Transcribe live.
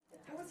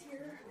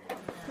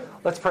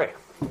Let's pray.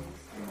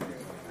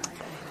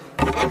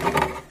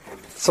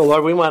 So,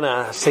 Lord, we want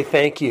to say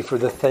thank you for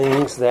the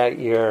things that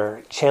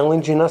you're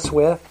challenging us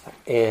with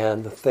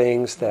and the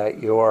things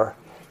that you're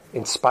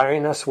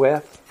inspiring us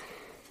with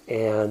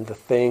and the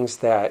things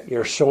that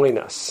you're showing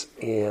us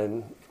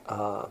in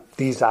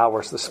these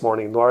hours this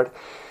morning. Lord,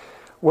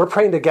 we're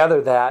praying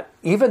together that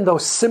even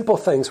those simple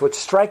things which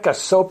strike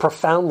us so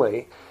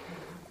profoundly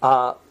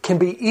can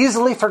be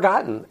easily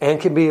forgotten and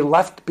can be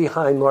left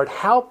behind. Lord,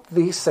 help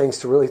these things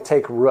to really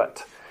take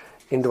root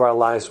into our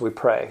lives, we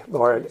pray,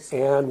 Lord.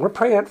 And we're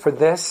praying for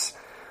this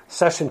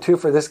session too,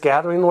 for this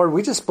gathering, Lord.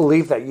 We just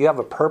believe that you have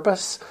a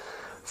purpose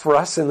for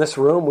us in this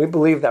room. We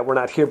believe that we're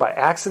not here by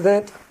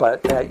accident,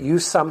 but that you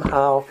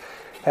somehow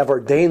have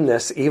ordained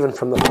this even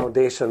from the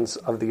foundations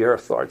of the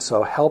earth, Lord.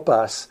 So help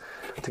us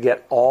to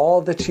get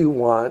all that you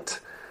want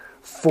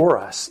for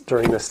us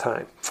during this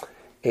time.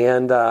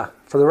 And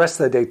for the rest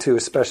of the day too,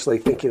 especially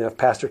thinking of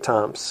Pastor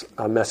Tom's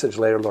message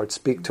later, Lord,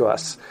 speak to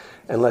us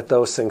and let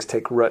those things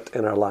take root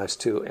in our lives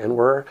too. And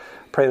we're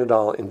praying it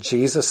all in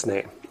Jesus'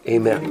 name.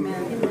 Amen.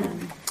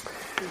 Amen.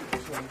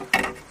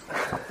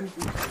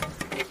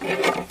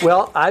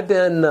 Well, I've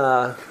been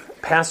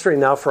pastoring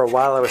now for a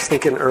while. I was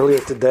thinking earlier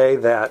today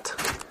that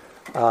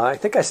I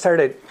think I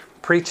started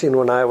preaching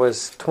when I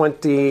was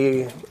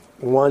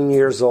 21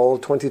 years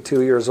old,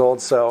 22 years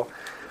old, so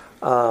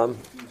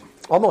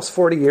almost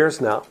 40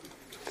 years now.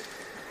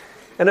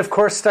 And of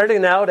course,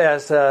 starting out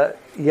as a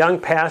young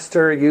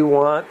pastor, you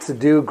want to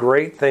do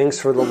great things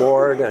for the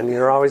Lord, and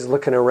you're always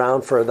looking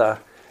around for the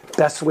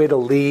best way to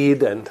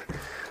lead and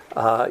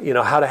how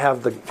to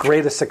have the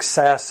greatest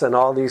success and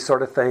all these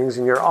sort of things.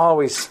 And you're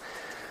always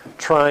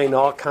trying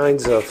all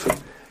kinds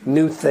of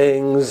new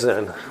things,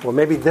 and well,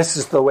 maybe this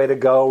is the way to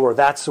go, or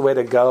that's the way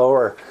to go,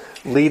 or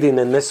leading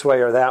in this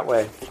way or that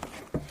way.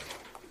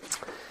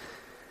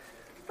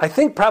 I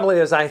think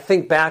probably as I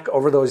think back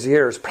over those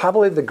years,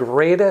 probably the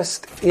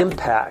greatest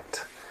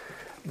impact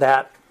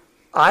that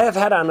I have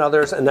had on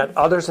others and that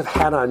others have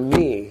had on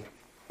me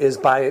is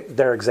by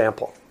their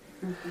example.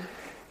 Mm-hmm.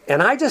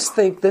 And I just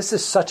think this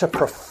is such a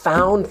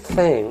profound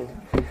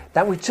thing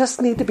that we just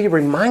need to be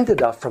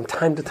reminded of from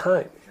time to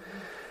time.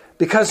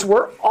 Because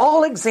we're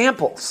all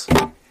examples.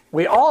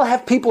 We all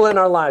have people in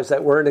our lives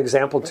that we're an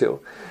example to,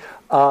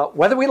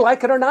 whether we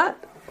like it or not.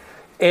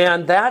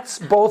 And that's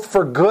both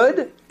for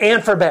good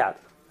and for bad.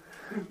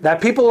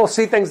 That people will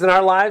see things in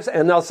our lives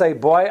and they'll say,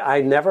 boy, I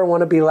never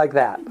want to be like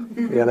that,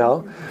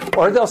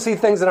 Or they'll see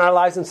things in our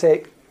lives and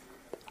say,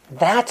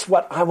 that's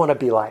what I want to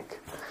be like.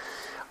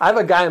 I have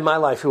a guy in my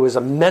life who was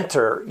a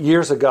mentor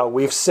years ago.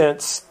 We've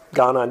since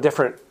gone on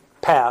different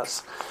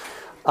paths.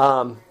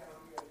 But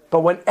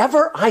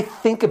whenever I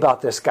think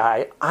about this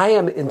guy, I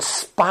am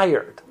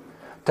inspired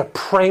to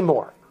pray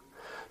more,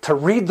 to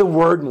read the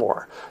Word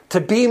more, to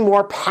be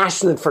more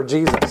passionate for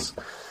Jesus.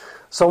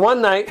 So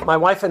one night, my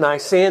wife and I,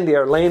 Sandy,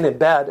 are laying in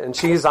bed, and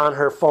she's on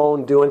her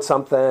phone doing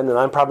something, and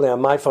I'm probably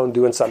on my phone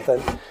doing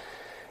something.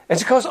 And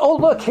she goes, oh,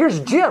 look, here's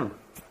Jim.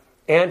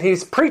 And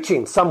he's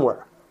preaching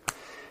somewhere.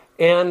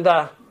 And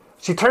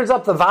she turns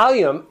up the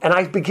volume, and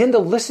I begin to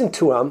listen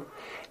to him.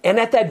 And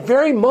at that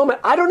very moment,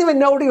 I don't even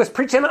know what he was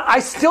preaching on. I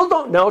still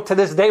don't know to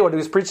this day what he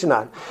was preaching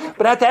on.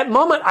 But at that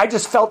moment, I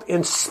just felt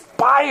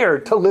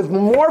inspired to live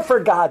more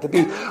for God, to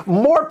be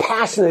more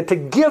passionate, to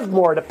give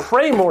more, to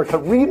pray more, to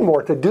read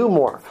more, to do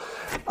more.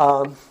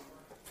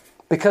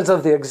 Because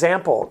of the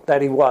example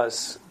that he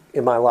was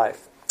in my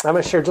life. I'm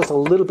going to share just a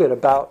little bit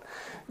about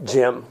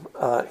Jim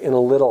in a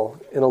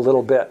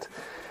little bit.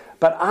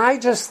 But I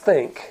just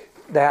think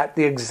that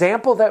the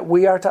example that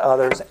we are to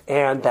others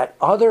and that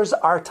others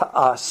are to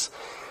us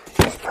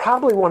is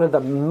probably one of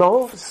the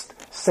most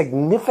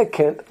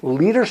significant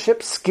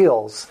leadership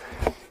skills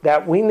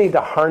that we need to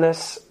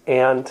harness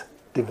and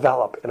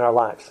develop in our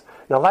lives.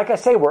 Now, like I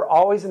say, we're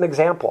always an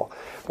example.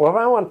 What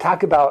I want to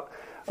talk about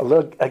a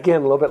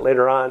little bit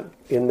later on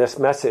in this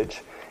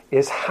message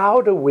is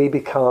how do we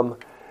become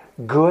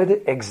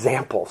good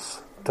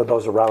examples to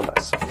those around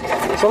us.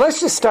 So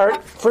let's just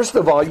start. First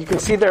of all, you can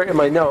see there in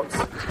my notes,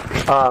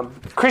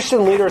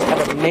 Christian leaders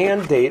have a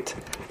mandate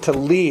to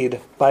lead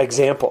by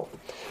example.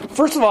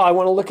 First of all, I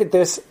want to look at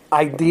this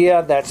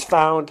idea that's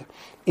found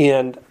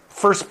in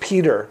 1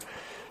 Peter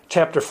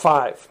chapter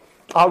 5.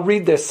 I'll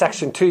read this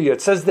section to you.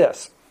 It says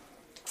this: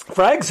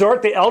 For I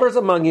exhort the elders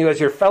among you as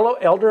your fellow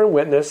elder and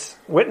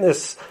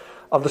witness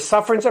of the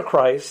sufferings of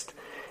Christ,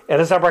 and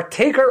as a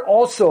partaker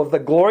also of the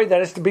glory that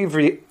is to be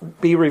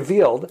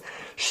revealed,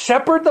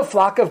 shepherd the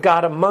flock of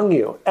God among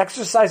you,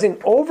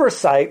 exercising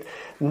oversight,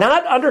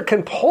 not under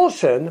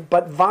compulsion,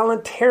 but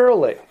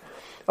voluntarily,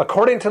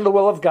 according to the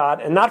will of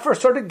God, and not for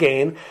sort of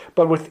gain,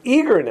 but with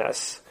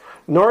eagerness,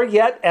 nor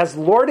yet as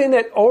lording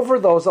it over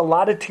those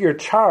allotted to your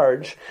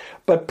charge,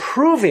 but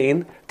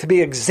proving to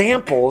be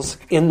examples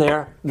in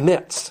their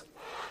midst.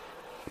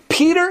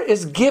 Peter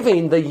is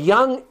giving the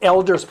young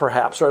elders,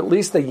 perhaps, or at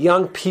least the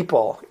young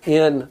people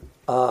in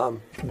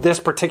this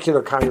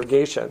particular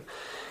congregation,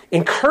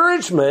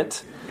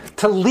 encouragement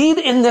to lead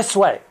in this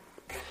way.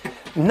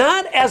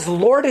 not as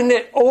lording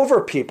it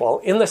over people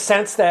in the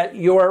sense that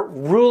you're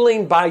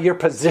ruling by your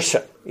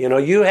position. You know,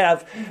 you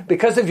have,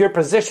 because of your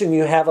position,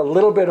 you have a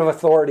little bit of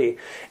authority,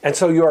 and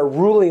so you are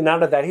ruling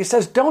out of that. He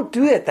says, don't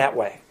do it that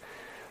way.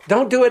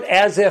 Don't do it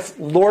as if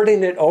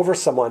lording it over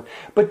someone,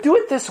 but do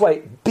it this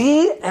way.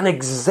 Be an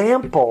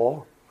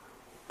example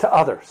to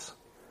others.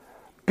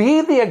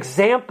 Be the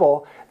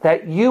example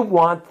that you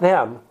want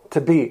them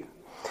to be.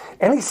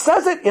 And he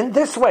says it in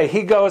this way.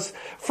 He goes,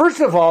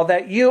 first of all,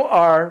 that you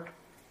are,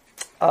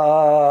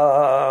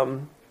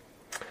 according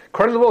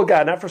to the will of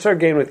God, not for sort of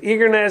gain with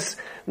eagerness,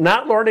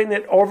 not lording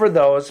it over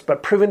those,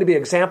 but proving to be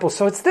examples.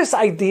 So it's this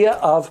idea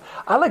of,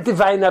 I like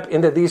dividing up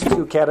into these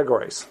two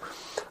categories.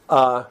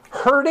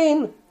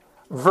 Herding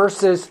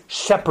versus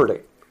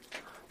shepherding.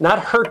 Not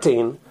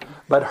hurting,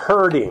 but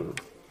herding.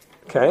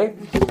 Okay?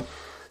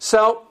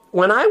 So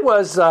when I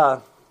was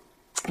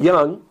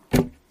young,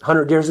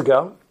 100 years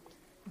ago,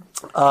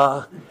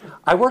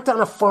 I worked on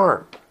a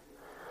farm.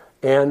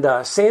 And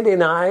Sandy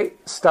and I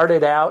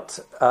started out,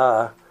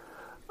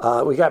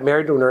 we got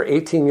married when we were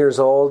 18 years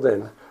old,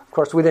 and of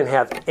course we didn't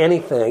have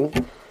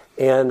anything.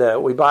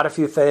 And we bought a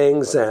few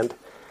things, and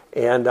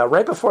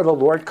right before the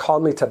Lord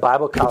called me to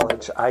Bible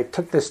college, I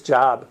took this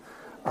job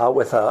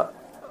with a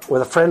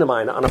friend of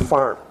mine on a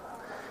farm.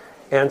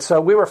 And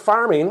so we were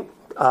farming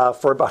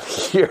for about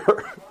a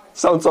year.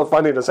 Sounds so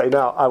funny to say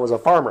now, I was a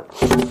farmer.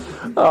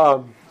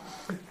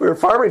 We were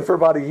farming for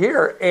about a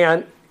year,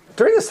 and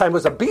during this time it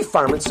was a beef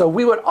farm, and so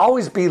we would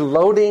always be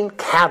loading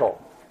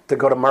cattle to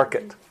go to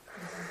market.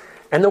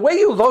 And the way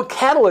you load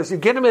cattle is you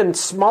get them in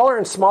smaller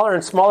and smaller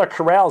and smaller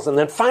corrals, and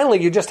then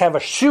finally you just have a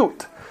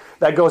chute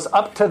that goes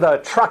up to the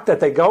truck that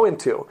they go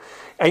into.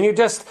 And you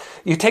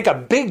take a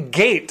big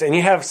gate, and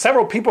you have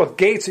several people with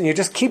gates, and you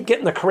just keep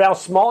getting the corral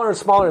smaller and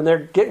smaller, and they're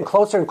getting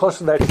closer and closer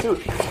to that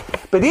chute.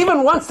 But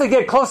even once they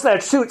get close to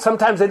that chute,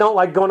 sometimes they don't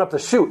like going up the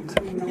chute.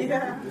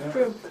 Yeah,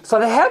 true. So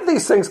they have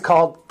these things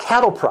called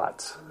cattle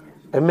prods.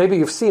 And maybe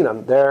you've seen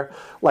them. They're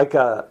like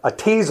a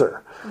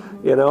taser,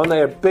 you know, and they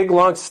have a big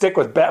long stick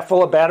with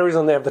full of batteries,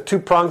 and they have the two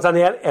prongs on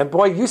the end. And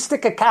boy, you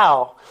stick a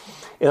cow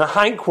in the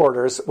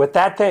hindquarters with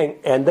that thing,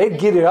 and they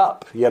get it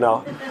up, you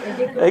know.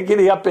 They get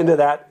it up into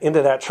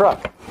that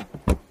truck.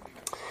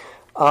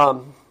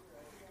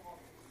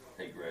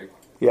 Hey, Greg.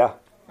 Yeah.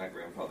 My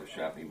grandfather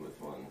shot me with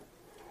one.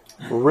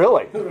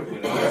 Really?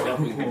 When I was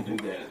helping him do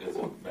that as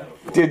a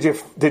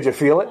battlefield. Did you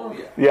feel it? Oh,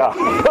 yeah.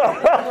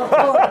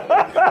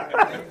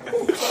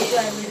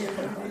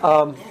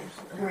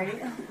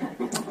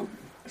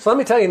 So let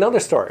me tell you another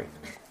story.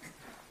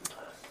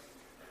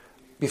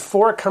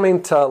 Before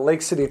coming to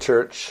Lake City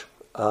Church,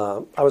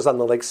 I was on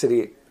the Lake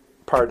City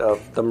part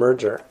of the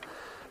merger.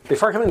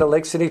 Before coming to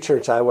Lake City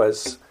Church, I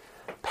was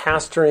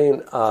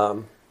pastoring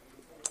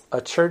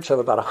a church of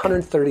about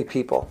 130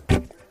 people.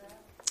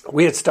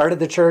 We had started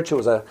the church. It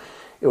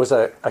was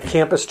a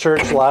campus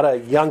church, a lot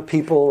of young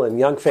people and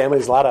young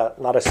families, a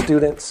lot of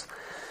students.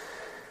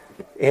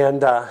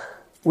 And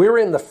we were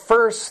in the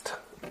first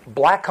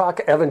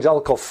Blackhawk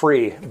Evangelical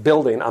Free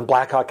building on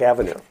Blackhawk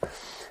Avenue.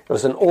 It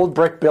was an old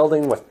brick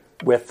building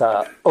with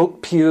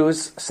oak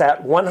pews,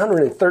 sat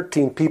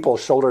 113 people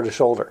shoulder to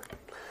shoulder.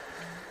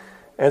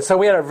 And so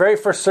we had our very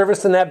first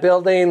service in that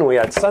building. We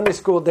had Sunday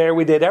school there.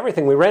 We did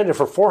everything. We rented it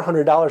for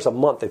 $400 a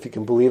month, if you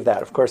can believe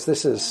that. Of course,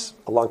 this is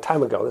a long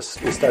time ago.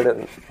 We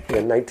started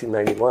in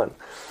 1991.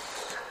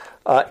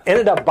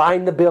 Ended up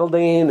buying the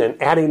building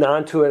and adding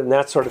on to it and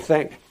that sort of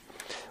thing.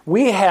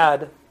 We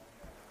had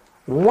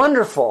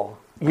wonderful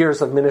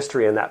years of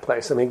ministry in that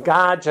place. I mean,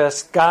 God,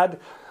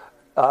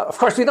 of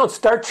course, we don't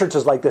start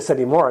churches like this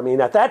anymore. I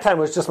mean, at that time,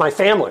 it was just my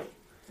family.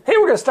 Hey,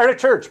 we're going to start a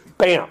church.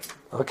 Bam.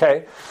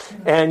 Okay?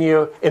 And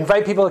you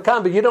invite people to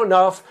come, but you don't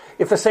know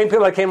if the same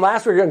people that came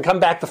last week are going to come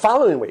back the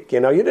following week. You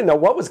know, you didn't know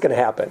what was going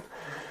to happen.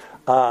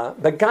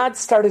 But God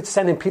started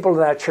sending people to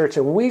that church,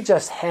 and we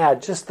just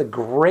had just the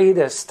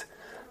greatest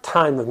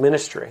time of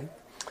ministry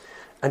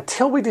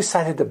until we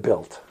decided to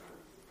build.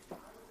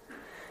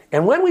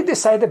 And when we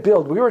decided to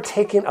build, we were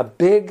taking a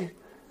big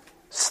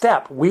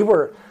step. We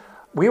were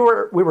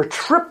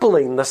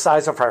tripling the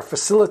size of our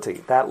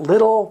facility. That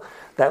little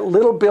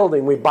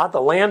building, we bought the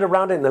land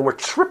around it, and then we're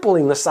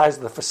tripling the size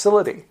of the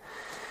facility.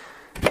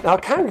 Now,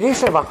 a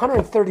congregation of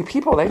 130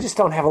 people, they just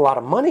don't have a lot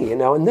of money, you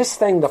know. And this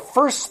thing, the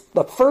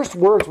first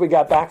words we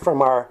got back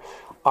from our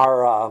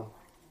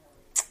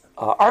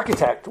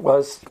architect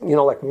was, you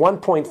know, like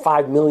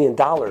 $1.5 million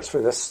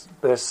for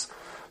this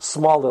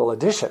small little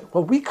addition.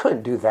 Well, we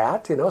couldn't do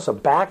that, you know. So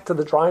back to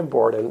the drawing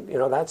board, and you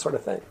know, that sort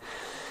of thing.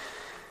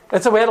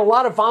 And so we had a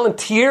lot of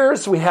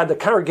volunteers. The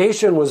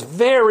congregation was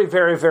very,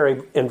 very,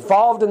 very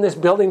involved in this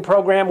building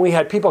program. We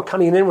had people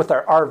coming in with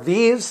their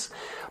RVs,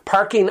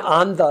 parking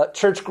on the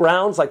church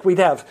grounds. Like we'd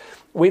have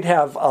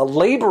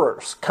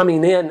laborers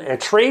coming in and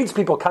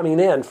tradespeople coming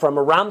in from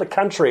around the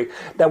country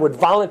that would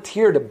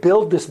volunteer to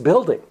build this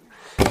building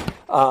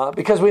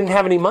because we didn't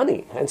have any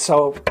money. And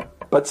so,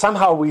 but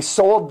somehow we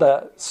sold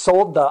the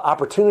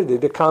opportunity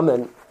to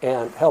come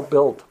and help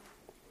build.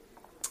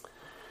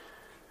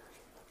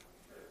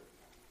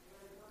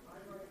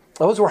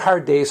 Those were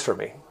hard days for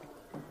me.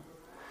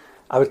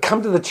 I would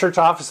come to the church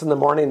office in the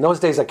morning. In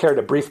those days, I carried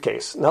a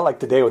briefcase, not like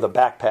today with a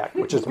backpack,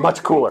 which is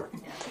much cooler.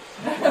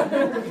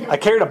 I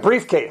carried a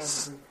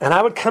briefcase, and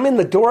I would come in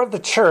the door of the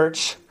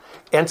church,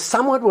 and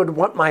someone would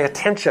want my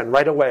attention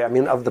right away,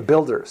 of the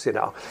builders, And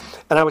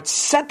I would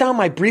set down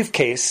my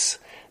briefcase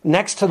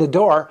next to the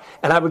door,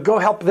 and I would go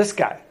help this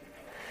guy.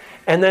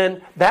 And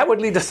then that would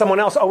lead to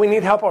someone else. Oh, we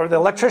need help, or the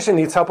electrician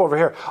needs help over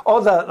here.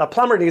 Oh, the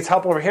plumber needs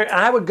help over here. And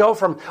I would go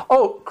from,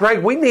 oh,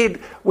 Greg, we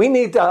need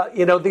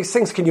these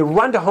things. Can you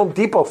run to Home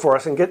Depot for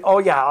us and get? Oh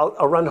yeah,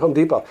 I'll run to Home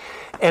Depot.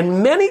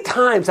 And many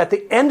times at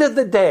the end of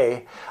the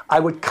day,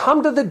 I would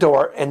come to the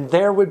door, and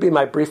there would be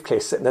my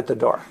briefcase sitting at the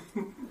door.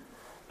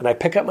 And I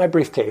pick up my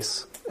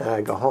briefcase and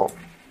I go home.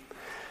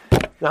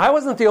 Now I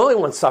wasn't the only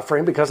one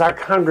suffering, because our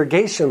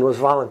congregation was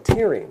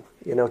volunteering,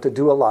 to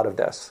do a lot of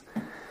this.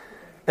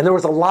 And there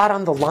was a lot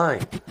on the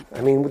line.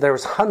 There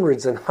was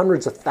hundreds and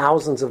hundreds of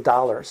thousands of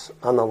dollars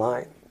on the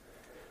line.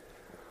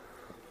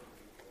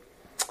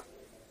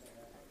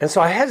 And so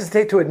I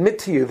hesitate to admit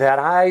to you that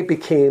I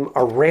became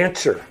a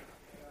rancher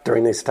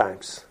during these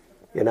times,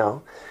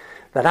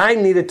 that I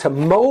needed to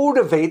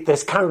motivate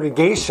this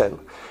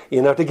congregation,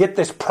 to get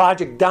this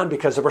project done,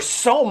 because there was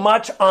so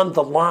much on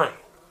the line.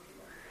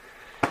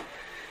 And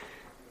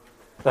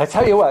I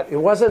tell you what, it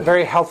wasn't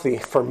very healthy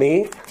for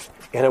me,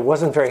 and it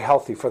wasn't very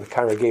healthy for the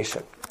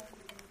congregation.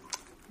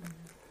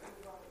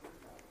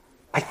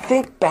 I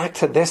think back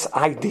to this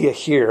idea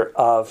here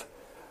of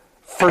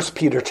 1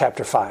 Peter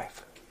chapter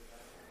 5.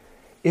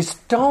 Is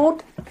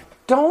don't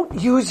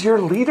use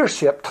your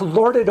leadership to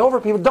lord it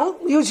over people.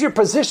 Don't use your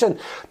position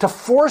to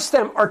force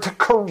them or to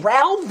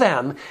corral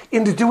them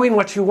into doing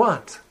what you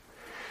want.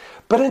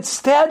 But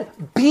instead,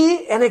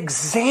 be an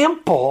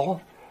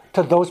example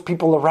to those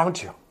people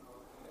around you.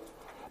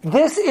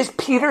 This is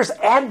Peter's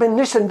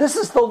admonition. This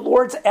is the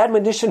Lord's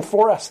admonition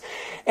for us.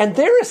 And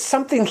there is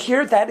something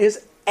here that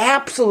is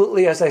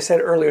absolutely, as I said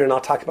earlier, and I'll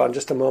talk about in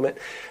just a moment,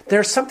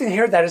 there's something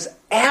here that is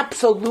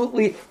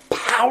absolutely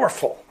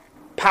powerful.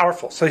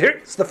 Powerful. So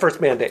here's the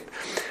first mandate.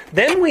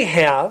 Then we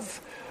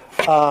have,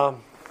 I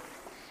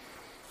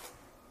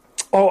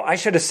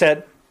should have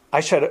said,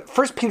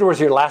 1 Peter was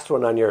your last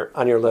one on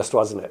your list,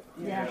 wasn't it?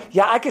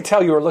 Yeah, I could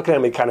tell you were looking at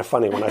me kind of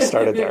funny when I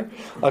started there.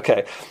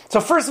 Okay. So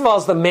first of all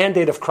is the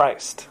mandate of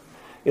Christ.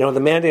 The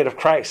mandate of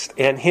Christ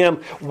and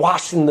Him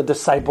washing the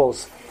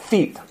disciples'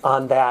 feet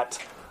on that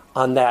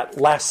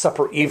Last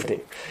Supper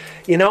evening.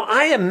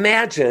 I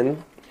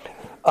imagine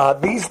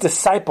these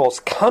disciples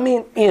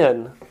coming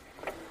in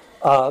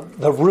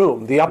the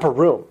room, the upper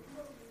room,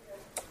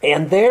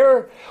 and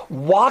they're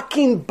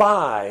walking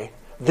by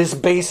this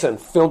basin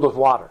filled with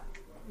water.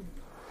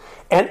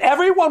 And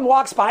everyone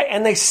walks by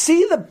and they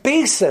see the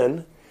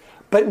basin,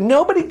 but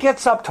nobody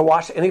gets up to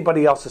wash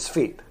anybody else's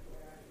feet.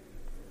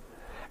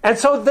 And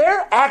so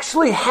they're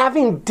actually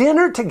having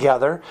dinner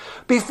together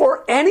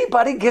before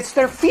anybody gets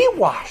their feet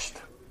washed.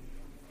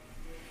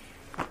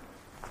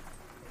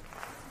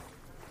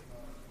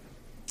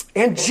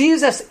 And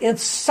Jesus, in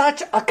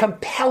such a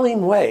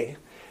compelling way,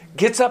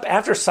 gets up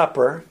after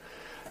supper,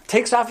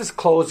 takes off his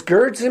clothes,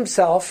 girds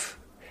himself,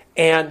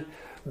 and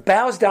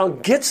bows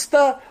down, gets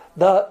the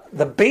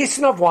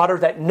basin of water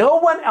that no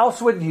one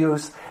else would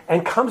use,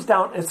 and comes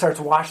down and starts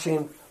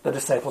washing the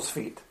disciples'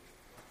 feet.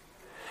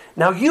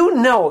 Now you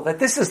know that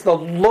this is the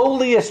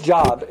lowliest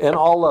job in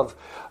all of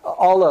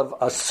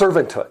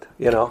servanthood.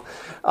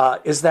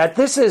 Is that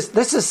this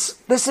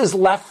is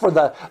left for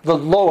the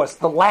lowest,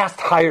 the last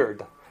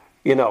hired,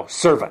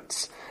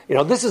 servants.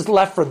 This is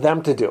left for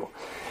them to do.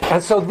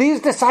 And so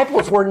these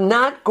disciples were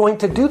not going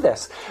to do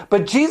this.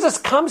 But Jesus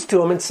comes to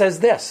them and says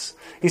this.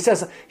 He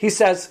says,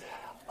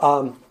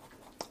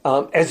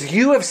 as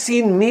you have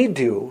seen me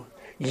do,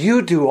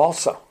 you do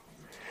also.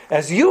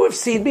 As you have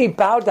seen me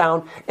bow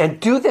down and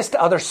do this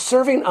to others,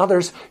 serving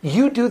others,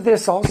 you do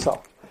this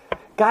also.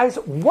 Guys,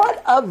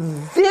 what a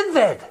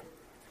vivid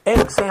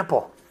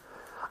example.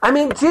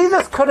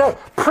 Jesus could have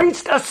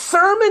preached a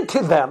sermon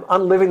to them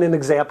on living an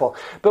example.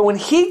 But when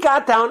he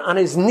got down on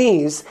his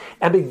knees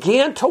and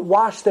began to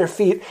wash their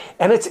feet,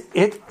 and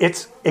it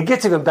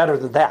gets even better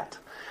than that.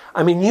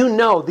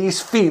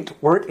 These feet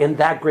weren't in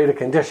that great a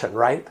condition,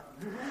 right?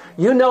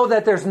 You know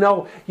that there's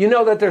no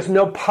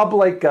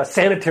public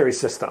sanitary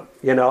system.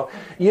 You know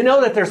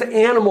that there's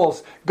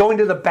animals going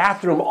to the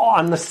bathroom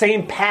on the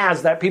same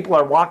paths that people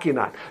are walking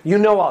on. You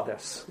know all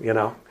this. And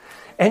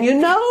I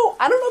don't know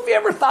if you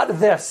ever thought of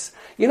this.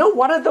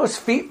 One of those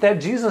feet that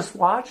Jesus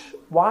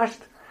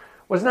washed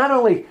was not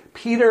only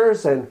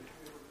Peter's and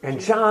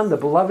John, the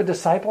beloved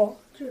disciple,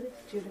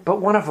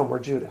 but one of them were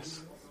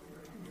Judas.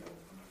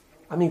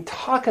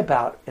 Talk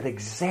about an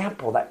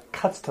example that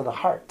cuts to the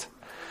heart.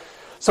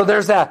 So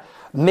there's that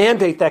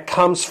mandate that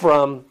comes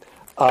from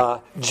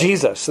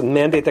Jesus, and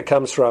mandate that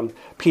comes from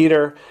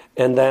Peter,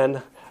 and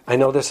then, I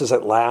know this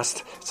isn't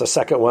last, it's the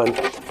second one,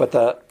 but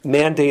the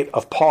mandate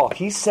of Paul.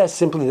 He says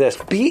simply this: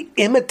 be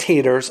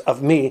imitators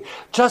of me,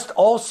 just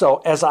also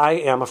as I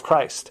am of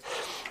Christ.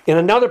 In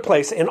another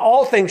place, in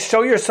all things,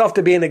 show yourself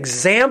to be an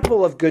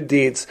example of good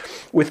deeds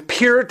with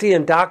purity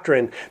and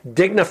doctrine,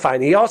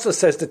 dignified. He also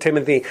says to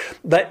Timothy,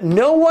 let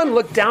no one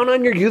look down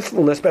on your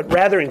youthfulness, but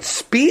rather in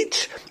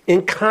speech,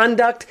 in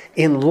conduct,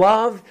 in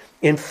love,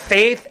 in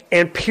faith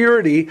and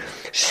purity,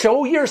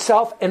 show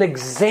yourself an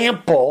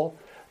example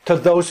to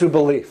those who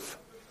believe.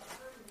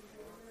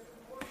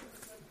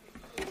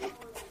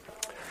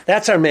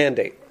 That's our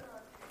mandate.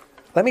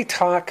 Let me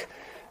talk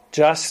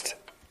just,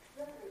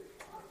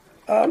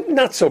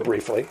 not so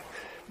briefly,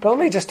 but let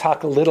me just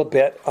talk a little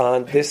bit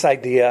on this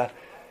idea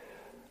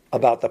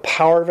about the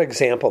power of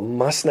example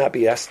must not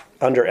be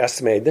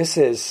underestimated. This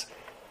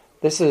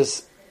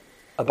is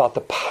about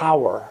the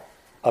power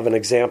of an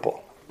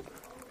example.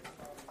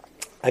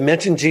 I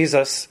mentioned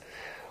Jesus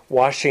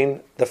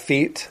washing the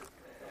feet.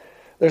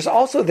 There's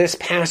also this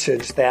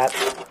passage that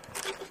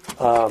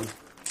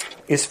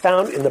is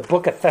found in the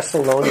book of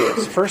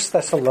Thessalonians, 1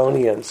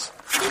 Thessalonians.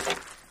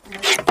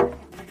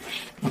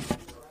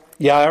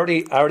 Yeah, I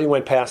already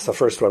went past the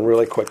first one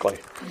really quickly.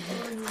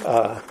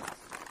 1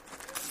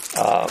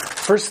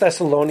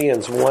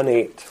 Thessalonians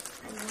 1:8.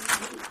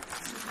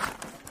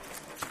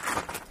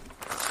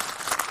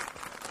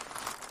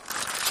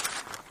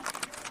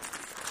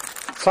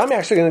 So I'm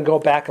actually going to go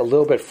back a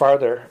little bit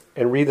farther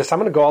and read this. I'm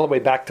going to go all the way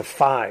back to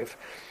 5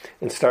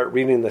 and start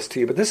reading this to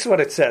you. But this is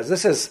what it says.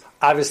 This is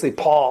obviously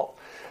Paul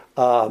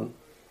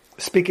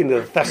speaking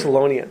to the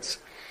Thessalonians.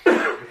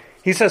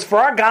 He says, for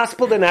our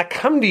gospel did not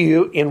come to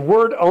you in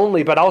word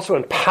only, but also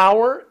in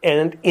power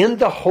and in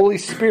the Holy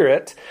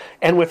Spirit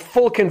and with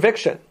full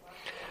conviction.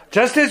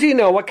 Just as you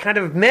know what kind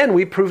of men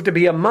we proved to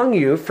be among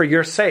you for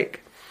your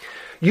sake.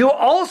 You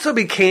also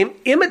became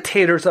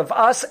imitators of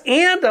us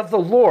and of the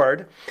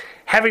Lord,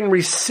 having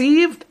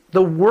received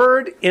the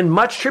word in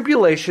much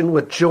tribulation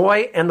with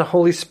joy and the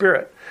Holy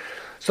Spirit,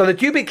 so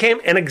that you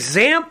became an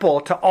example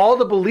to all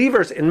the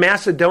believers in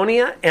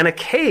Macedonia and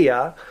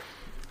Achaia,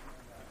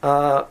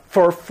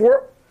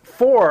 for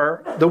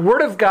the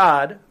word of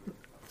God,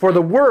 for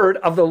the word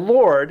of the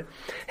Lord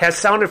has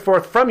sounded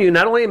forth from you,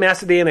 not only in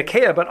Macedonia and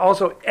Achaia, but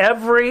also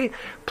every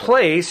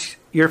place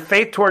your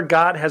faith toward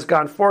God has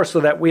gone forth,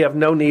 so that we have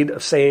no need to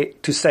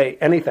say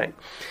anything.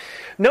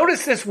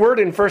 Notice this word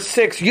in verse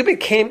 6, you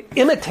became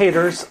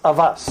imitators of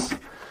us.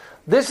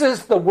 This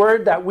is the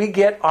word that we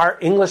get our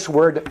English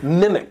word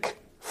mimic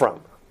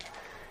from.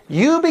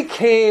 You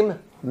became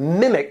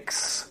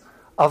mimics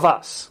of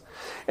us.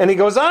 And he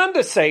goes on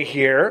to say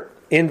here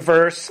in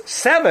verse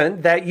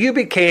 7 that you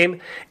became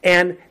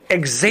an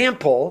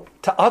example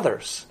to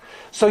others.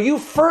 So you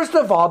first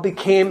of all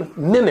became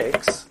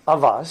mimics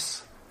of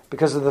us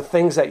because of the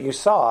things that you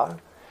saw,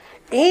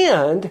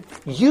 and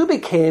you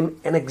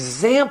became an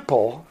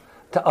example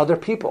to other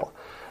people.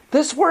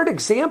 This word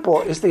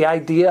example is the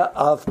idea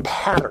of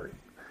pattern.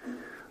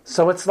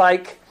 So it's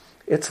like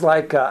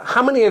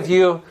how many of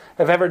you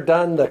have ever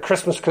done the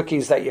Christmas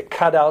cookies that you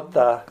cut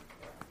out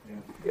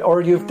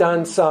or you've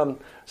done some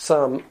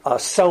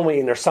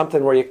sewing or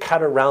something where you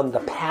cut around the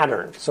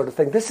pattern sort of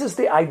thing. This is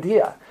the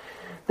idea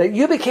that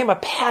you became a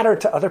pattern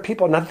to other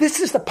people. Now this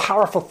is the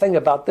powerful thing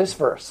about this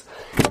verse,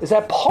 is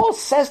that Paul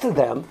says to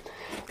them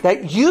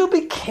that you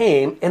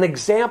became an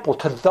example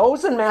to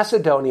those in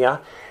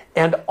Macedonia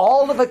and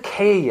all of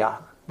Achaia.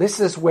 This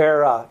is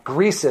where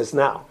Greece is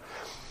now.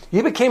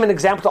 You became an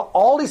example to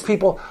all these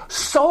people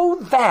so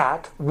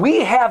that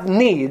we have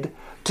need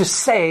to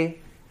say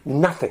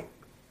nothing.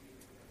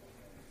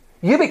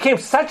 You became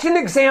such an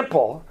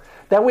example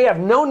that we have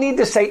no need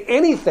to say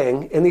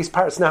anything in these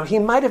parts. Now, he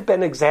might have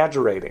been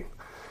exaggerating.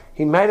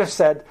 He might have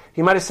said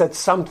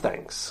some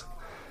things.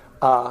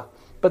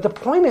 But the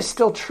point is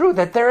still true,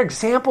 that their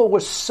example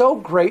was so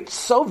great,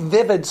 so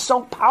vivid,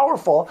 so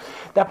powerful,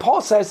 that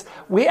Paul says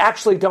we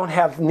actually don't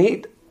have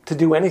need to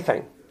do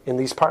anything in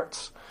these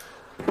parts.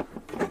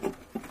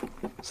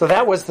 So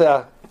that was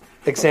the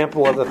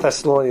example of the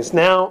Thessalonians.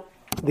 Now,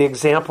 the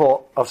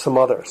example of some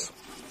others.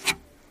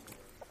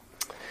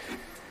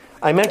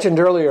 I mentioned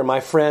earlier my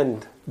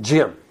friend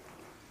Jim.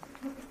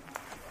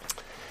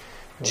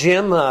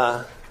 Jim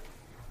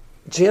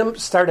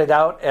started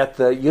out at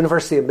the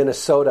University of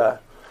Minnesota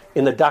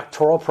in the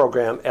doctoral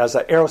program as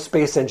an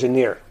aerospace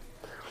engineer.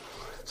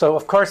 So,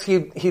 of course, he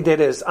did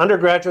his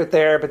undergraduate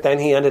there, but then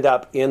he ended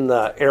up in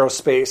the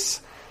aerospace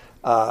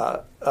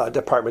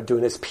department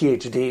doing his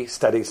PhD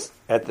studies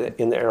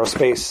in the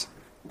aerospace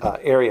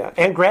area,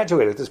 and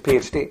graduated with his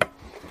PhD.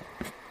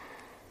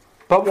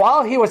 But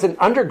while he was an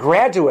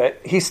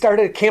undergraduate, he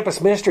started a campus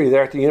ministry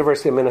there at the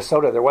University of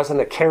Minnesota. There wasn't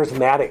a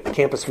charismatic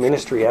campus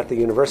ministry at the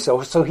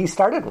university, so he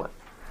started one.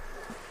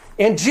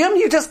 And Jim,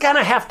 you just kind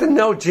of have to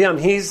know Jim.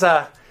 He's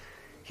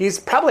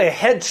probably a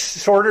head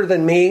shorter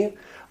than me,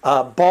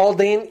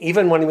 balding,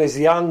 even when he was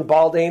young,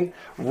 balding,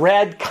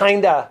 red,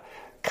 kind of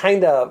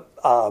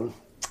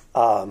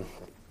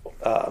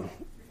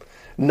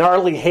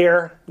gnarly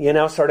hair,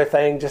 sort of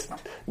thing, just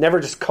never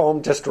just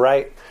combed just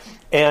right.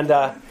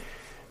 And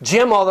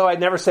Jim, although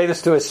I'd never say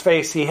this to his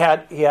face, he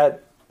had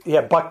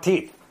buck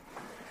teeth.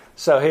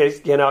 So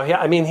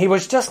he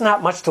was just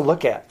not much to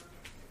look at.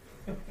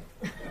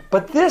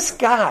 But this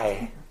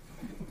guy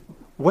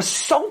was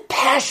so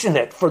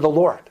passionate for the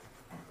Lord.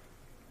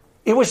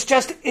 It was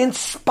just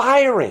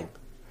inspiring.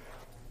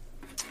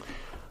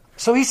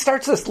 So he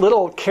starts this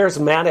little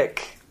charismatic,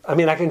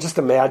 I can just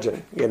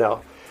imagine,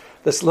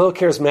 this little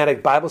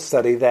charismatic Bible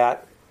study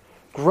that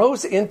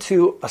grows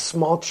into a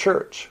small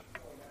church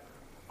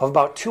of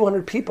about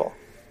 200 people.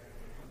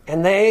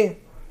 And they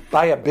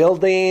buy a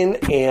building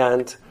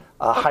and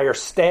hire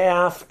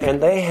staff,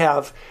 and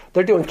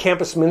they're doing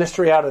campus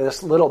ministry out of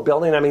this little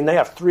building. They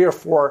have 3 or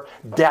 4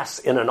 desks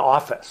in an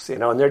office,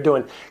 and they're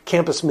doing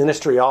campus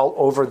ministry all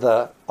over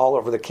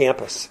the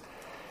campus.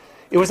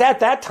 It was at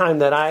that time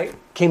that I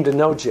came to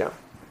know Jim,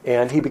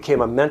 and he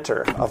became a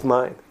mentor of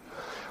mine.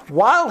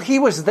 While he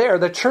was there,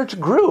 the church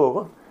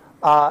grew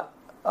to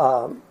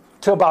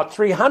about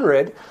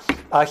 300.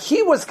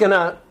 He was going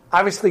to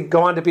obviously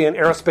go on to be an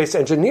aerospace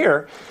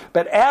engineer,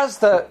 but as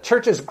the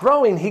church is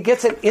growing, he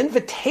gets an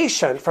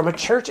invitation from a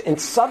church in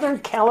Southern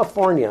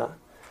California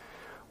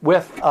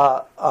with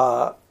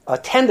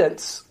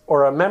attendance,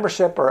 or a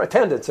membership, or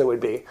attendance it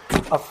would be,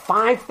 of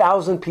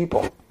 5,000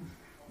 people.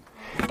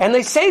 And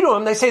they say to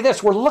him,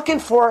 this, we're looking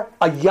for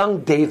a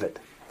young David.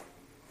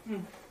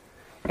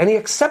 And he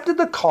accepted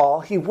the call.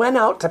 He went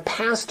out to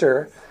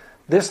pastor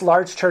this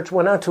large church,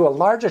 went on to a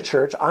larger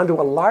church,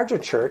 onto a larger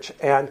church,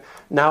 and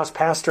now is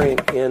pastoring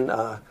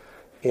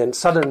in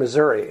southern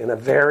Missouri in a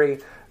very,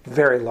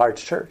 very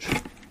large church.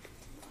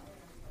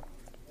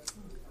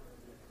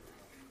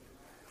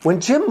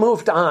 When Jim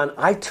moved on,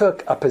 I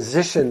took a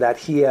position that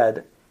he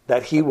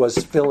was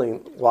filling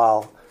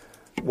while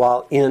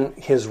in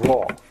his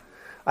role.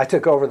 I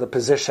took over the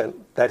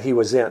position that he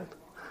was in.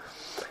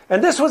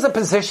 And this was a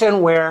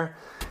position where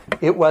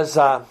I was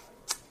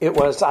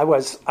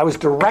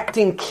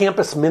directing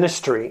campus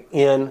ministry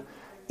in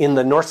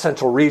the North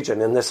Central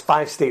region, in this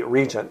 5-state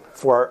region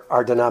for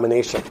our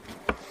denomination.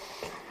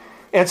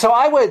 And so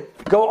I would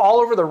go all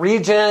over the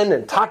region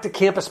and talk to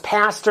campus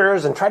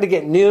pastors and try to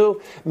get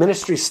new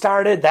ministries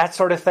started, that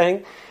sort of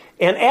thing.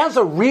 And as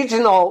a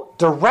regional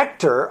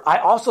director, I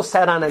also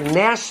sat on a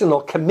national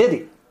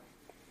committee.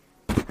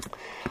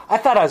 I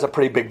thought I was a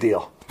pretty big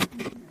deal.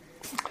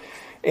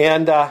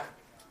 And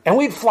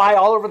we'd fly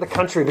all over the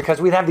country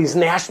because we'd have these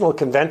national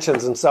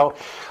conventions. And so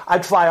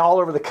I'd fly all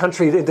over the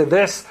country into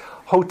this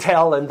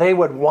hotel, and they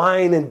would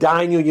wine and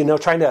dine you,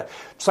 trying to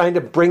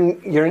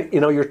bring your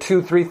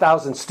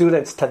 2,000-3,000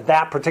 students to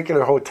that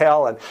particular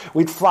hotel. And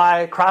we'd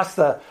fly across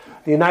the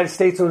United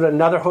States into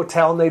another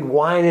hotel, and they'd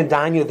wine and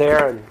dine you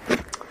there. And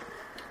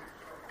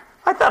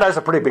I thought I was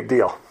a pretty big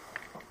deal.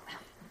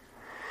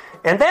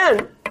 And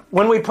then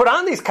when we put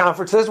on these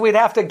conferences, we'd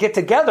have to get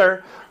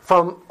together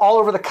from all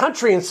over the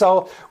country, and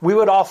so we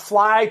would all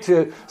fly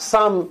to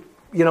some,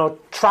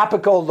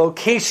 tropical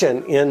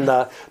location in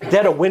the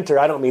dead of winter.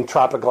 I don't mean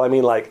tropical, I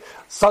mean like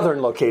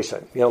southern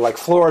location, like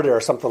Florida or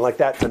something like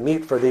that, to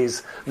meet for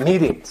these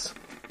meetings.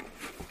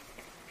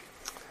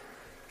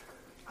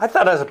 I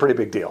thought I was a pretty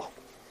big deal.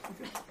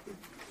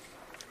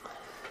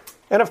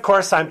 And of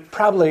course, I'm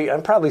probably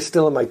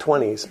still in my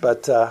 20s,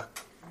 but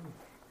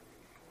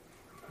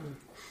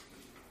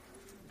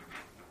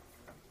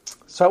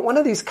so at one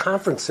of these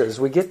conferences,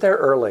 we get there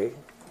early,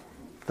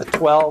 the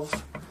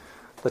 12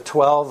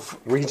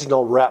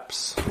 regional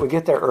reps. We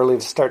get there early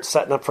to start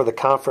setting up for the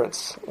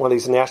conference, one of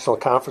these national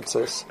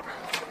conferences.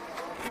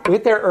 We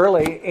get there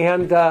early,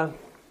 and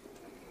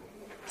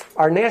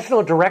our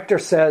national director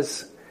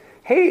says,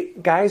 hey,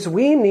 guys,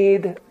 we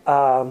need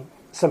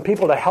some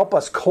people to help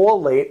us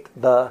collate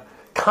the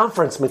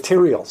conference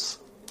materials.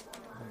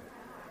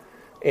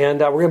 And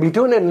we're going to be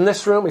doing it in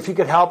this room. If you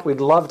could help, we'd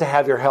love to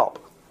have your help.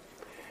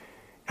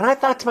 And I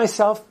thought to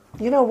myself,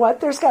 you know what?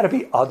 There's got to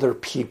be other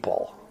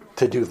people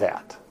to do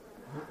that.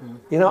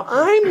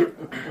 I'm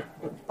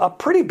a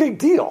pretty big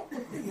deal.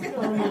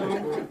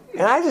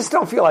 And I just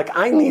don't feel like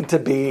I need to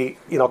be,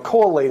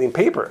 collating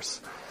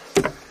papers.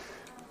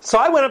 So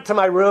I went up to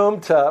my room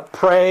to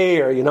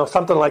pray or,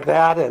 something like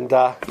that. And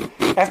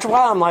after a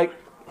while, I'm like,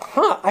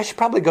 I should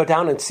probably go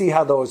down and see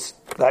how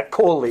that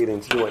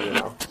collating's doing,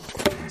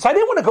 So I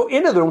didn't want to go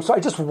into the room, so I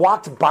just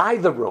walked by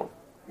the room.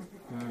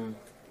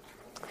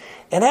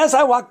 And as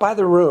I walked by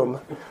the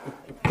room,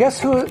 guess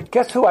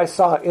who I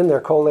saw in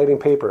there collating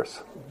papers?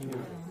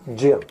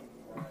 Jim.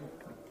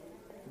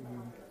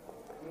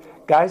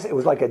 Guys, it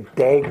was like a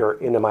dagger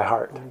into my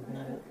heart.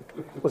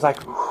 It was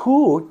like,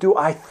 who do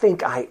I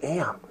think I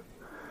am?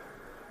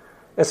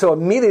 And so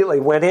immediately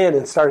went in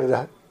and started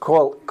to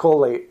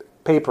collate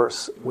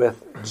papers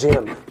with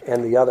Jim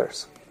and the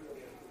others.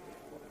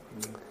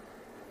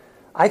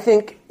 I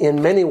think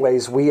in many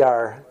ways we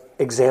are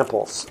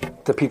examples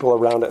to people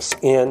around us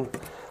in,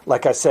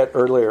 like I said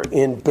earlier,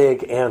 in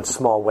big and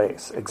small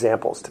ways,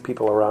 examples to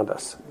people around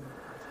us.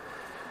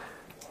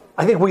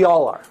 I think we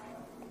all are.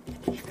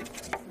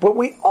 But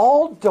we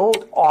all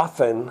don't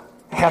often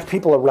have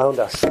people around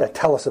us that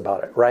tell us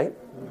about it, right?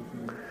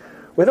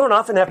 We don't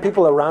often have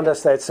people around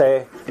us that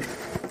say,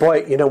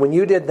 boy, when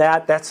you did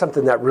that, that's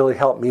something that really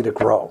helped me to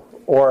grow.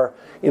 Or,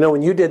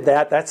 when you did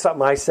that, that's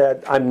something I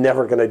said I'm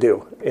never going to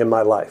do in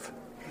my life.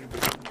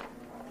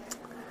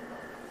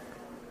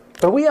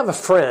 But we have a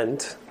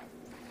friend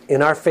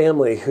in our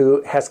family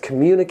who has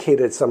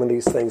communicated some of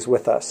these things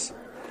with us.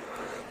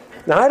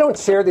 Now, I don't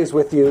share these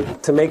with you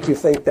to make you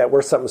think that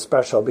we're something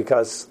special,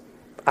 because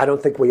I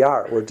don't think we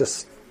are. We're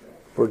just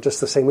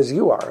the same as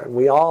you are. And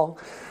we all,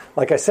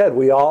 like I said,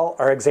 we all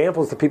are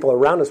examples to people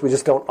around us. We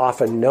just don't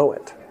often know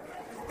it.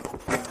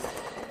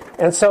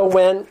 And so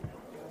when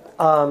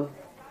our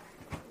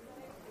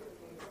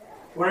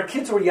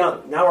kids were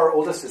young, now our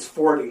oldest is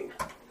 40,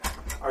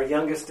 our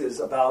youngest is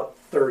about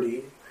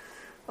 30.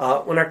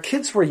 When our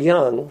kids were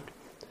young,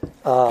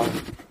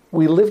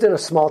 we lived in a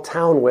small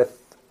town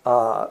with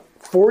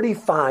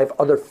 45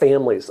 other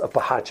families of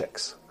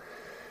Pahachiks.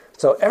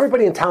 So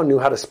everybody in town knew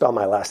how to spell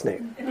my last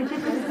name.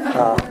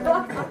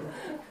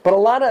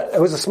 But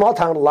it was a small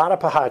town, a lot of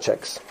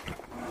Pahachiks.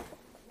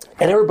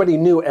 And everybody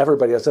knew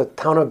everybody. It was a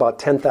town of about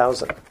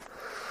 10,000.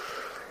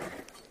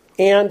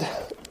 And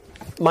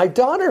my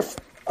daughter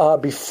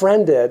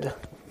befriended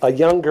a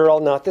young girl.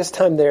 Now at this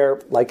time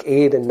they're like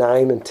 8 and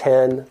 9 and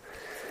 10.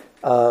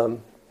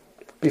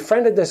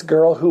 Befriended this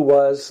girl who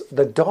was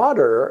the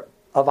daughter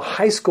of a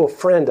high school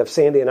friend of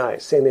Sandy and I.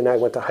 Sandy and I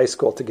went to high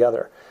school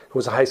together, who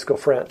was a high school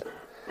friend.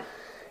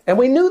 And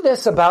we knew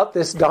this about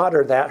this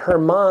daughter, that her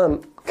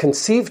mom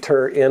conceived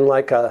her in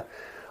like a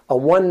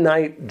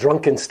one-night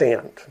drunken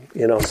stand,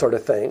 sort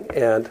of thing.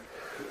 And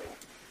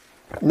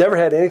never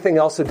had anything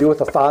else to do with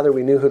the father.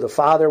 We knew who the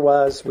father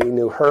was. We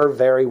knew her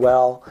very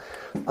well.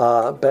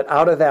 But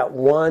out of that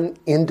one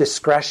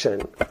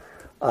indiscretion,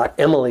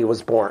 Emily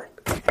was born.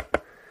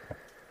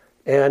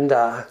 And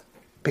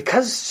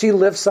because she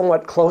lived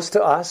somewhat close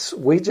to us,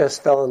 we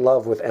just fell in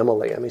love with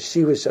Emily. I mean,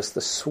 she was just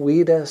the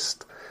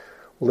sweetest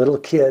little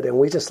kid, and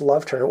we just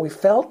loved her. And we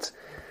felt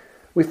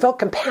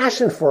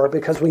compassion for her,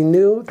 because we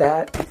knew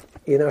that,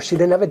 she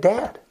didn't have a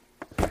dad.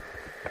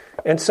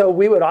 And so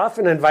we would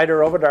often invite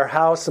her over to our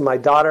house, and my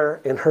daughter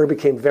and her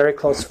became very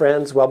close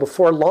friends. Well,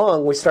 before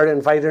long, we started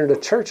inviting her to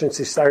church, and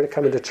she started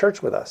coming to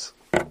church with us.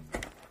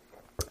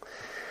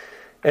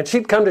 And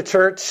she'd come to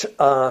church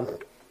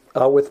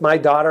with my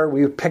daughter.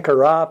 We would pick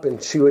her up,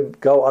 and she would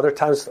go other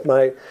times with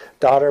my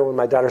daughter when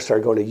my daughter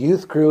started going to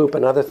youth group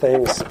and other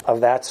things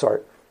of that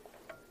sort.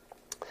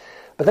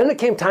 But then it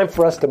came time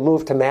for us to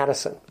move to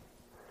Madison.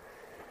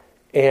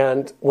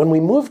 And when we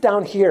moved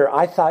down here,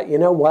 I thought, you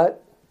know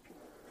what?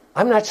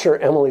 I'm not sure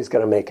Emily's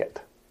going to make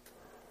it.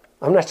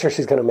 I'm not sure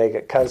she's going to make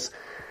it, because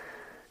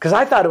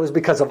I thought it was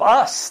because of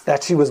us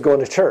that she was going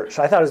to church.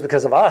 I thought it was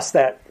because of us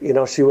that,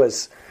 she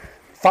was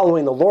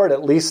following the Lord,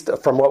 at least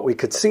from what we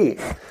could see.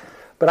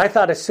 But I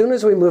thought as soon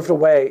as we moved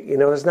away,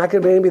 there's not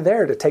going to be anybody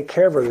there to take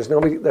care of her. There's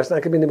not going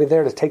to be anybody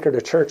there to take her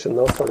to church and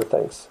those sort of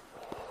things.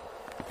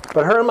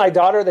 But her and my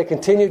daughter, they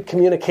continued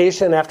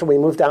communication after we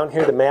moved down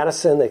here to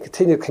Madison. They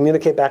continued to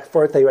communicate back and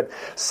forth. They would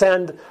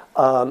send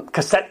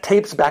cassette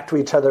tapes back to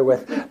each other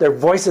with their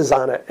voices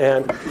on it.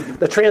 And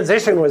the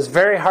transition was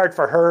very hard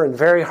for her and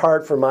very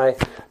hard for my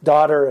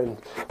daughter. And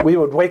we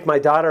would wake my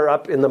daughter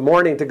up in the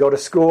morning to go to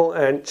school,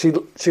 and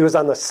she was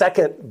on the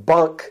second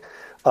bunk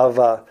of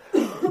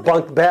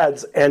bunk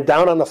beds, and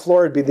down on the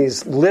floor would be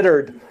these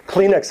littered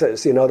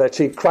Kleenexes, that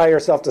she'd cry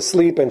herself to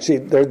sleep, and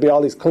there'd be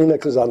all these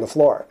Kleenexes on the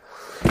floor.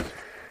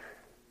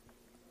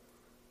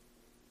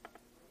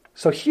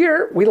 So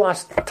here, we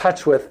lost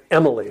touch with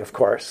Emily, of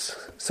course.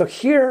 So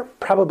here,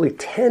 probably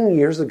 10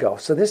 years ago,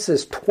 so this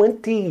is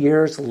 20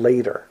 years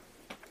later,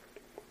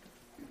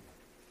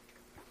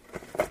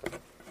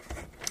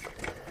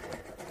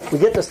 we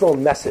get this little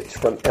message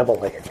from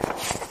Emily.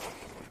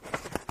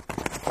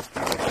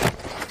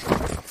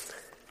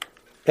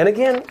 And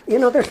again,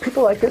 there's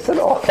people like this in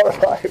all our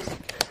lives.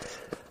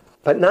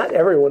 But not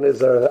everyone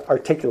is as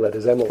articulate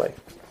as Emily.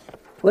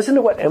 Listen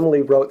to what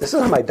Emily wrote. This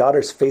is on my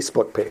daughter's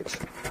Facebook page.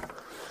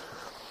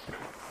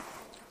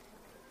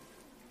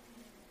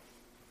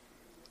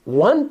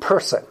 One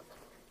person.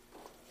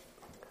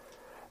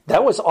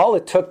 That was all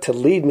it took to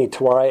lead me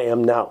to where I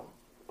am now.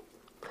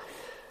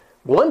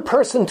 One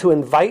person to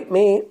invite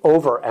me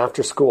over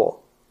after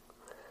school.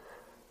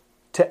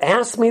 To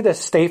ask me to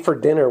stay for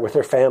dinner with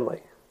her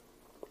family.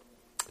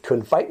 To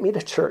invite me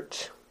to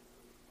church.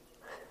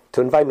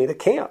 To invite me to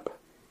camp.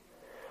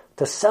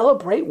 To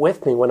celebrate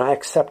with me when I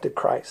accepted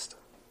Christ.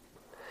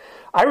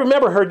 I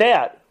remember her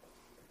dad.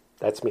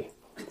 That's me.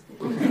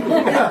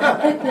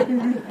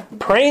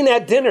 Praying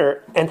at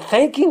dinner and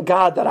thanking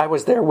God that I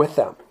was there with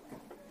them.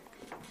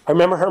 I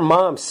remember her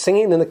mom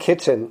singing in the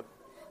kitchen,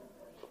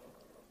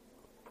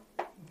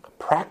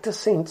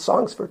 practicing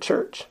songs for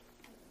church.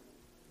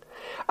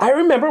 I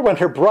remember when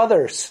her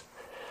brothers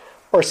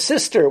or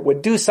sister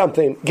would do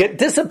something, get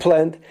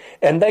disciplined,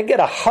 and then get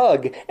a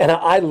hug and a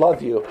I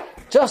love you,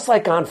 just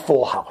like on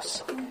Full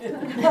House.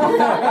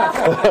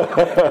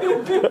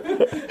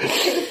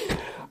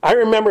 I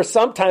remember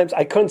sometimes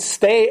I couldn't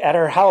stay at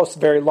her house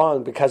very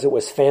long because it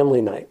was family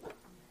night.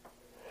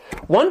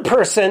 One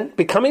person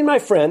becoming my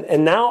friend,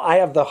 and now I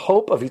have the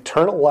hope of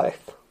eternal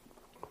life.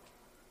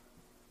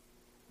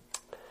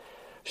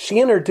 She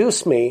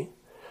introduced me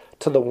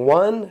to the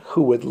one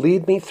who would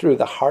lead me through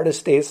the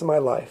hardest days of my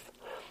life,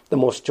 the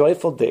most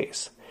joyful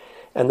days.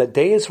 and the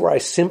days where I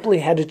simply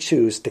had to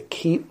choose to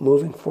keep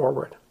moving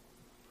forward.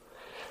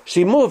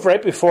 She moved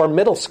right before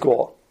middle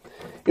school.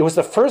 It was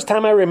the first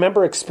time I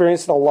remember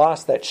experiencing a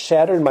loss that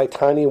shattered my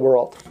tiny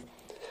world.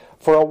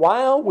 For a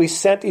while, we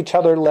sent each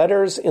other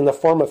letters in the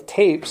form of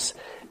tapes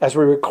as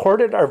we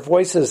recorded our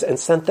voices and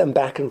sent them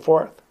back and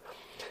forth.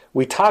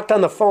 We talked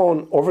on the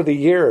phone over the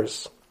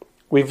years.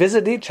 We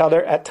visited each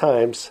other at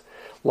times.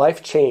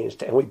 Life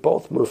changed, and we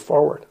both moved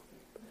forward.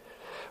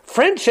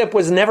 Friendship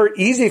was never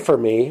easy for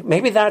me.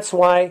 Maybe that's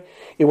why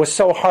it was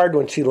so hard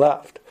when she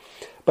left.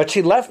 But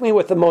she left me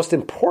with the most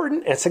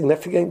important and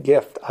significant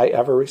gift I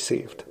ever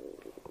received.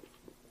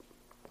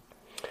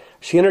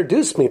 She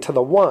introduced me to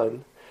the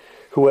one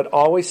who would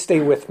always stay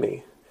with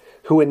me,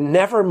 who would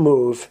never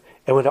move,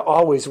 and would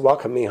always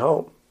welcome me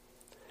home.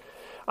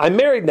 I'm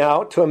married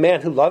now to a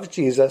man who loves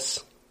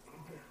Jesus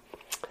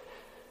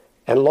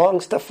and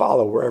longs to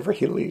follow wherever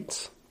he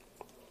leads.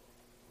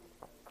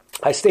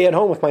 I stay at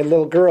home with my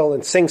little girl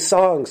and sing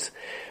songs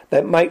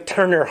that might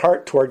turn her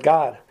heart toward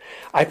God.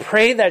 I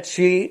pray that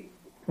she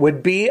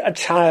would be a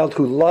child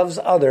who loves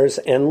others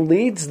and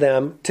leads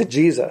them to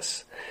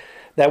Jesus,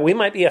 that we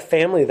might be a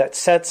family that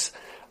sets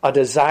a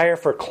desire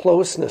for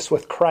closeness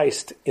with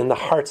Christ in the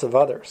hearts of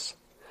others.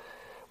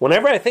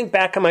 Whenever I think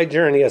back on my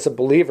journey as a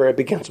believer, it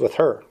begins with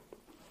her.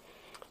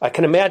 I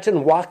can't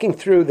imagine walking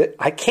through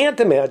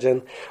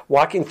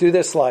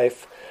this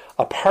life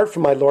apart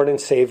from my Lord and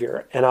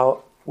Savior, and I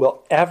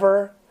will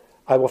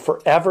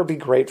forever be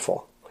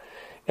grateful.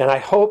 And I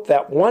hope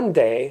that one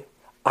day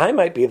I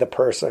might be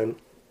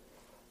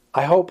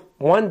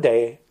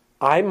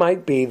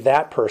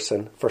that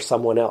person for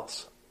someone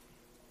else.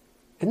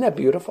 Isn't that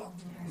beautiful?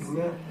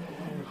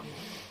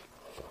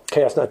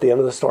 Okay, that's not the end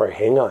of the story.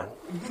 Hang on.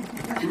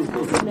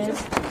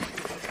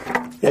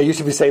 Yeah, you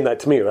should be saying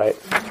that to me, right?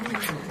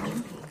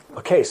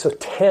 Okay, so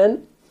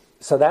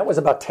that was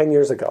about 10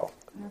 years ago.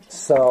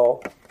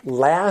 So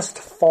last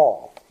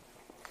fall,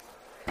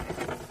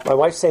 my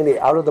wife Sandy,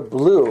 out of the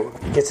blue,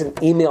 gets an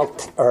email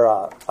or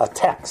a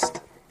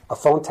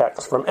phone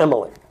text from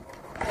Emily.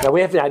 Now,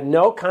 we have had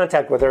no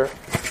contact with her.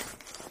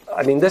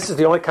 I mean, this is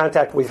the only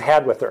contact we've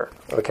had with her,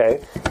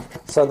 okay?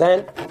 So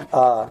then,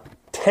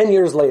 10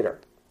 years later,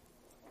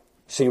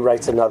 she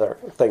writes another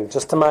thing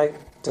just to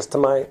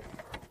my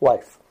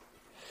wife.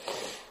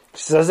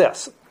 She says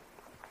this: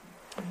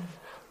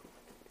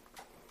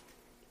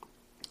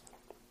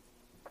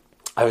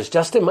 I was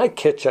just in my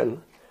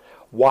kitchen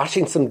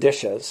washing some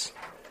dishes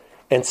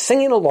and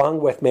singing along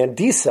with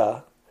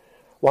Mandisa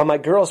while my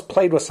girls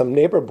played with some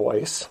neighbor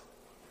boys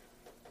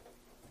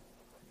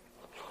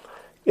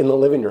in the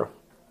living room.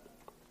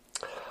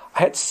 I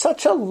had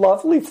such a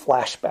lovely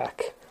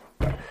flashback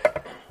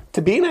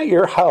to being at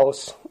your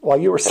house while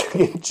you were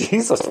singing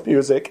Jesus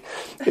music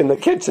in the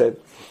kitchen.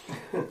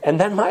 And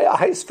then my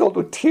eyes filled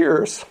with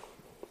tears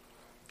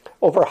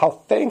over how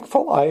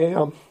thankful I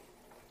am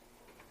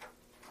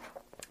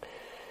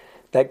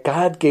that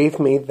God gave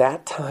me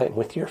that time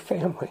with your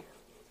family.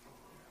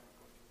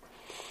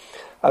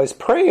 I was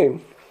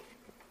praying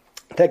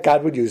that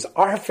God would use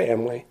our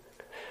family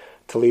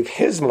to leave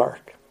his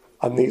mark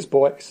on these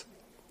boys,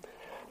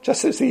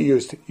 just as he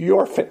used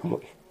your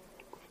family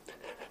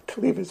to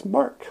leave his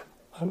mark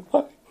on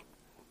mine.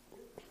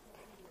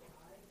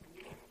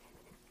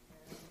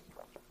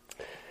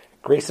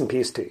 Grace and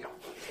peace to you.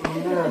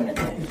 Amen.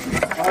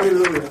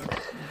 Hallelujah.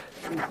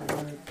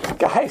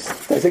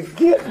 Guys, does it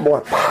get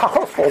more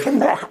powerful than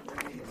that?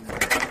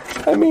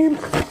 I mean,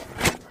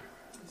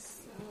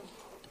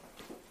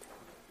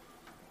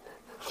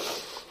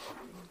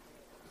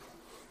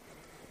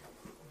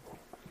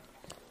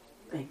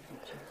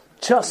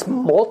 just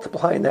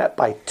multiplying that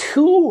by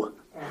 2.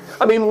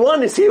 I mean,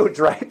 1 is huge,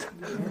 right?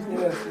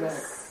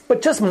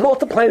 But just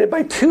multiplying it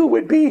by 2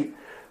 would be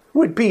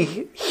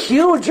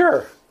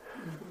huger.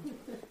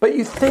 But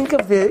you think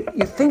of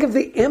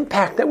the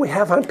impact that we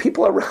have on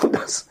people around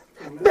us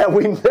that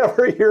we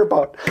never hear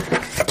about.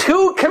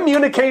 2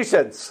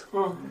 communications.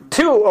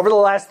 2 over the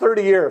last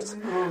 30 years.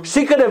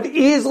 She could have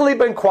easily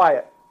been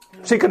quiet.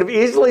 She could have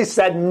easily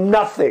said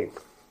nothing.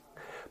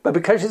 But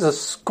because she's a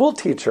school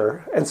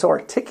teacher and so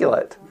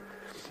articulate,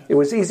 it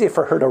was easy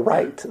for her to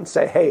write and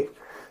say, hey,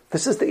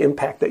 this is the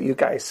impact that you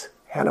guys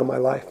had on my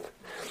life.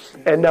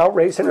 And now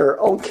raising her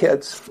own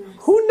kids,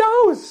 who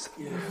knows?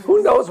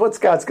 Who knows what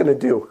God's going to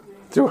do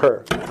through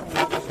her?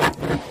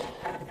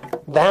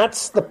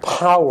 That's the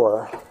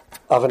power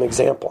of an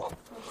example,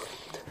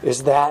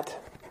 is that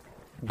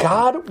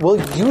God will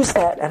use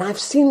that. And I've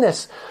seen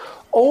this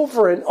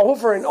over and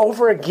over and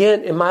over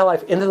again in my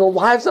life, into the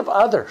lives of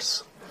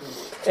others.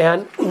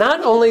 And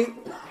not only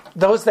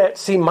those that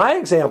see my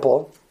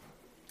example,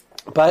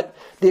 but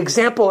the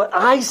example that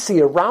I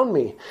see around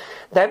me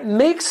that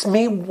makes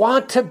me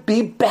want to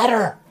be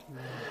better.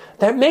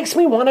 That makes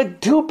me want to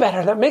do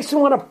better. That makes me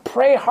want to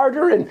pray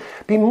harder and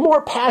be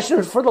more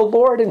passionate for the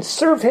Lord and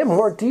serve him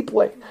more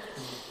deeply.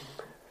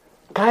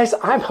 Guys,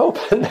 I'm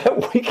hoping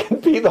that we can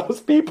be those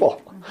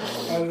people.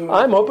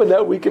 I'm hoping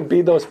that we can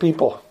be those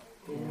people.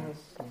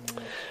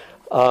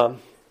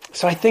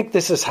 So I think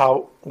this is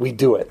how we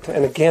do it.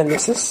 And again,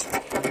 this is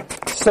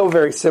so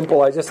very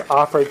simple. I just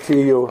offer it to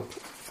you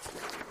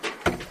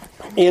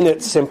in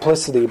its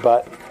simplicity.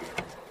 But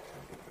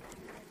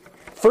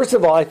first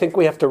of all, I think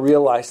we have to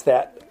realize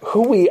that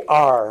who we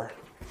are,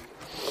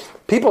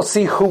 people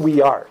see who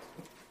we are.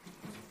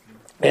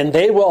 And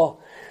they will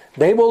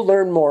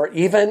learn more,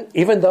 even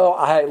though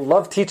I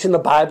love teaching the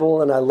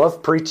Bible and I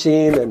love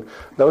preaching and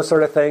those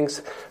sort of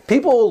things.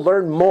 People will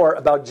learn more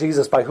about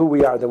Jesus by who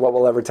we are than what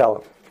we'll ever tell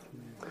them.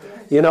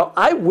 You know,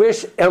 I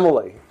wish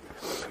Emily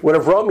would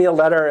have wrote me a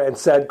letter and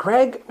said,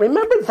 Greg,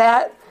 remember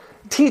that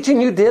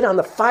teaching you did on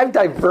the 5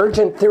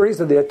 divergent theories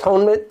of the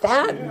atonement?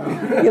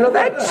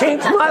 That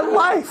changed my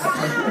life.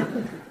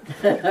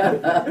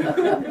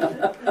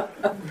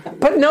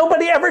 But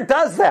nobody ever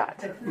does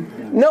that.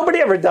 Nobody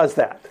ever does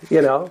that,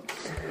 you know.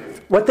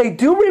 What they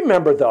do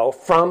remember, though,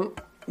 from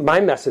my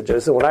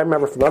messages, and what I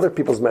remember from other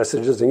people's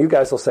messages, and you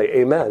guys will say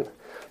amen,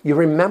 you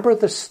remember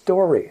the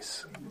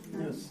stories.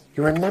 Yes.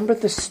 You remember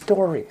the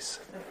stories.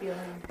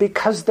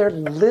 Because they're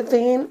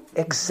living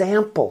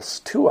examples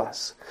to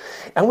us.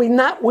 And we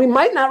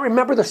might not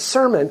remember the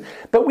sermon,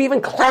 but we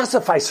even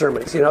classify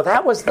sermons. You know,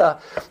 that was the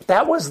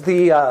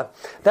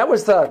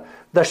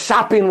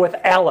shopping with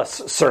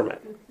Alice sermon.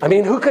 I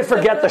mean, who could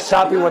forget the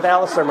shopping with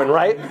Alice sermon,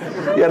 right?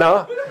 You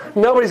know,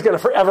 nobody's going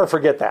to ever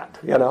forget that,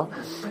 you know.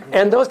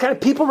 And those kind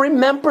of people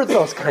remember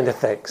those kind of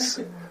things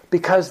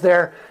because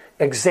they're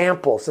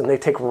examples and they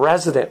take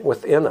resident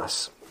within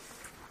us.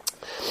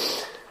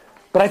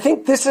 But I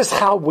think this is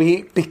how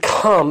we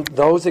become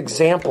those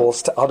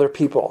examples to other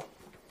people.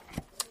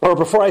 Or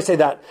before I say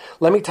that,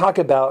 let me talk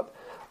about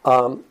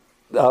where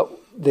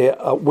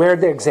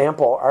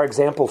our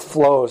example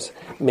flows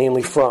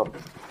mainly from.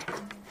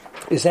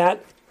 Is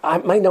that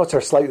my notes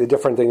are slightly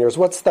different than yours.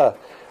 What's the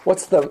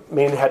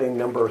main heading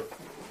number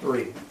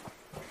 3?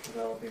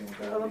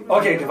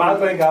 Okay,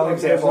 developing a godly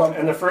example.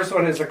 And the first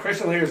one is a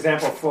Christian leader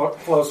example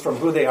flows from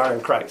who they are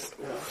in Christ.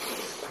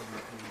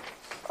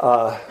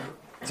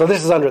 So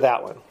this is under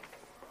that one.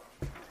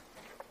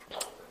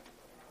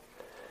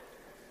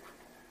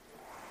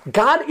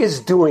 God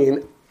is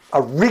doing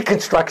a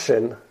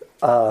reconstruction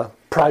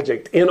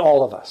project in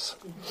all of us.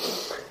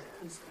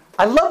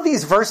 I love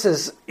these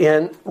verses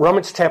in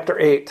Romans chapter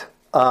 8.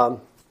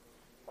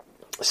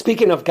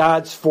 Speaking of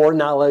God's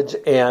foreknowledge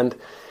and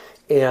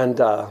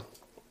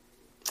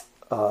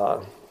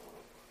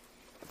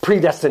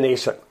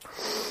predestination.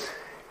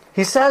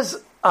 He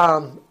says,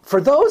 for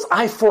those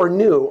I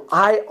foreknew,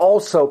 I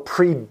also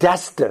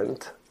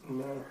predestined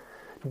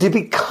to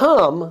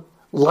become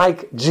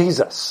like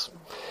Jesus.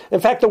 In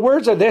fact, the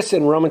words are this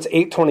in Romans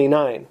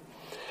 8:29.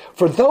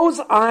 For those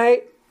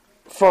I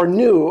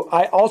foreknew,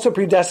 I also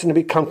predestined to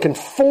become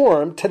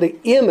conformed to the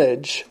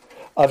image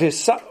of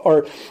his Son.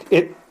 Or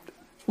it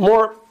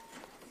more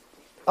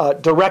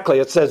directly,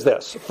 it says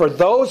this. For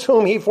those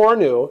whom he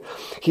foreknew,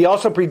 he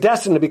also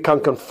predestined to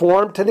become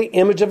conformed to the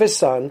image of his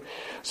Son,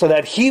 so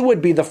that he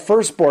would be the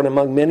firstborn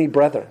among many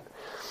brethren.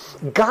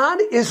 God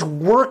is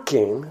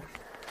working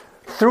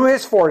through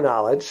his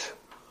foreknowledge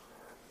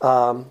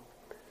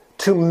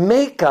to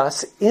make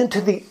us into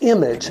the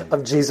image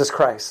of Jesus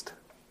Christ.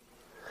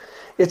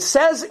 It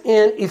says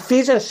in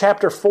Ephesians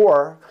chapter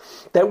 4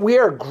 that we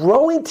are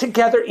growing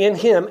together in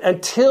him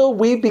until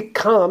we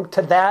become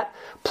to that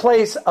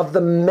place of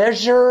the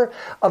measure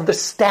of the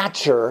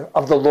stature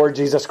of the Lord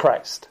Jesus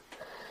Christ.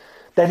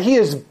 That he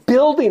is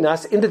building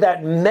us into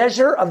that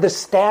measure of the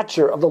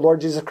stature of the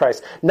Lord Jesus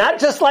Christ. Not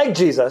just like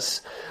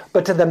Jesus,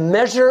 but to the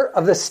measure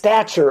of the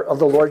stature of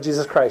the Lord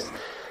Jesus Christ.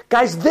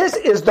 Guys, this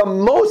is the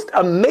most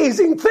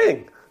amazing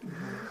thing.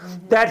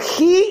 That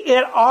he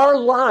in our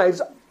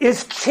lives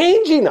is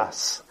changing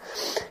us.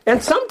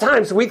 And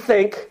sometimes we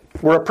think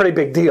we're a pretty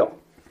big deal.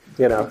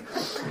 You know,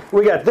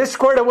 we got this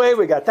squared away,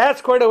 we got that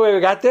squared away,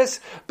 we got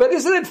this. But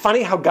isn't it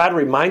funny how God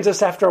reminds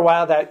us after a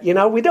while that, you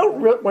know,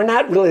 we're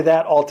not really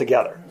that all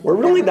together. We're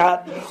really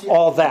not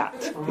all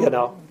that, you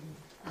know.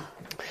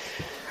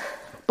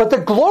 But the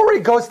glory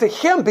goes to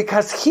him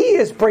because he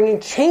is bringing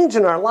change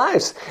in our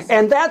lives.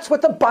 And that's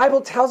what the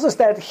Bible tells us,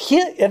 that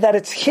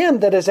it's him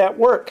that is at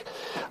work.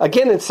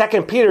 Again, in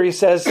 2 Peter, he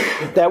says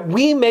that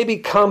we may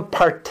become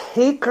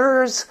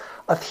partakers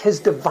of his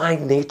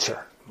divine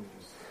nature.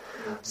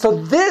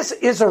 So this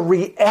is a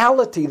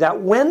reality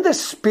that when the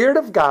Spirit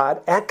of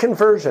God at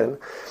conversion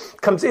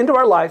comes into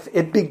our life,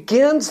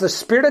 the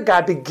Spirit of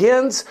God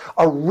begins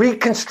a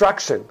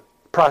reconstruction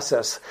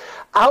process.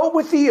 Out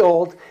with the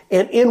old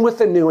and in with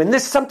the new. And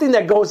this is something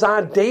that goes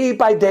on day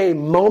by day,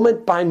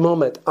 moment by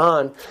moment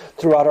on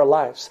throughout our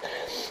lives.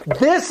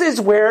 This is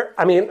where,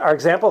 our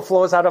example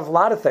flows out of a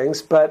lot of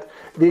things, but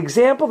the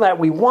example that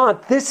we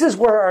want, this is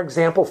where our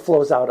example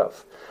flows out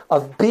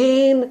of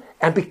being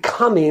and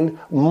becoming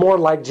more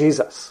like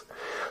Jesus.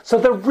 So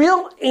the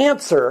real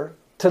answer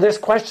to this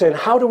question,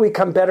 how do we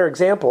become better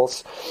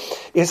examples,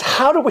 is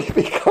how do we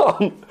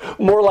become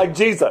more like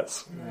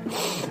Jesus?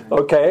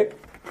 Okay?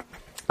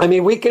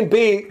 We can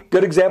be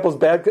good examples,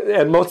 bad,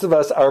 and most of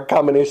us are a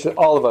combination,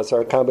 all of us are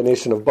a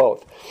combination of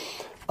both.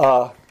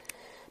 But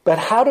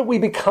how do we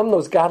become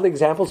those godly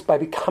examples? By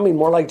becoming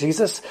more like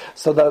Jesus?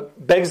 So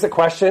that begs the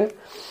question,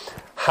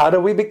 how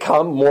do we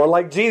become more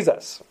like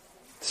Jesus?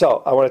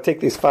 So I want to take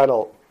these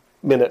final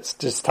minutes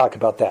to just talk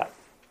about that.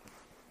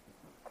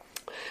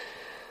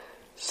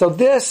 So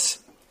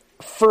this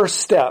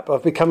first step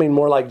of becoming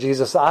more like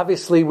Jesus,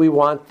 obviously we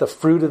want the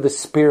fruit of the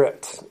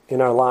Spirit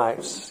in our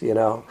lives, you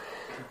know.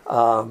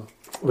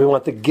 We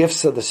want the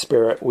gifts of the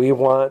Spirit. We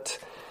want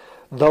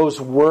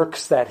those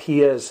works that He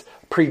has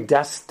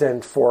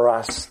predestined for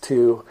us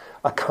to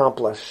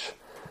accomplish.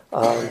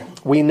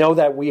 We know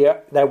that we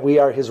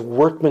are His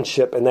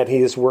workmanship and that He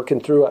is working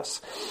through us.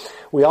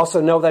 We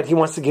also know that He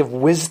wants to give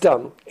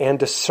wisdom and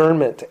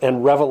discernment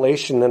and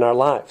revelation in our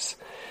lives.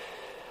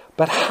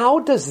 But how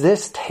does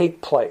this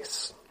take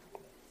place?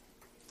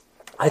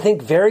 I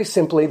think very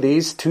simply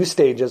these two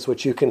stages,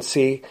 which you can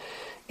see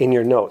in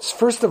your notes.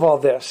 First of all,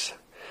 this.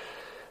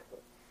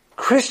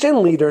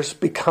 Christian leaders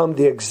become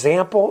the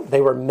example they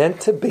were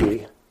meant to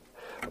be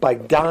by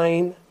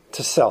dying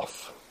to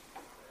self.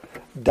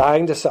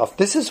 Dying to self.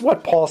 This is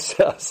what Paul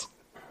says.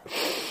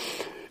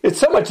 It's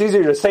so much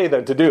easier to say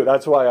than to do.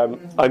 That's why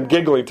I'm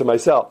giggling to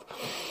myself.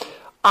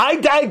 I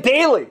die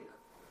daily,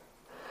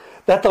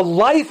 that the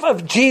life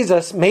of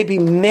Jesus may be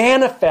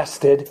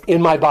manifested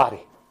in my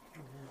body.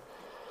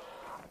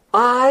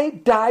 I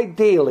die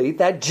daily,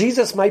 that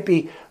Jesus might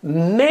be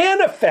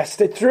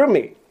manifested through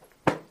me.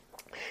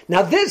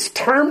 Now this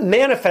term,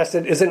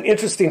 manifested, is an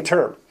interesting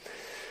term.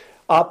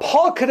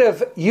 Paul could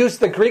have used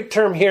the Greek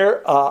term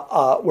here,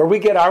 where we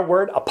get our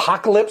word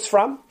apocalypse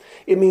from.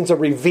 It means a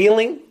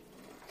revealing.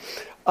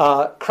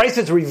 Christ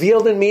is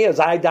revealed in me as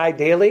I die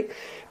daily.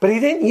 But he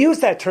didn't use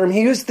that term.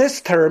 He used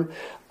this term,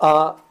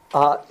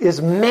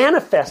 is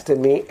manifest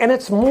in me. And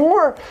it's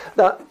more,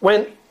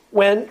 when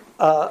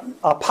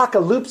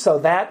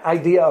apocalypso, that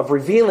idea of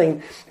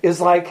revealing,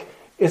 is like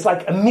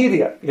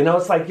immediate. You know,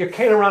 it's like you're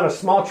carrying around a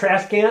small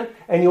trash can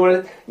and you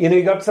want to,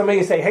 you go up to somebody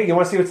and say, hey, you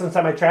want to see what's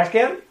inside my trash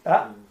can?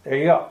 There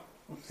you go.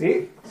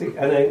 See?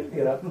 And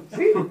then,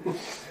 see?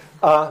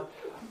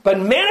 But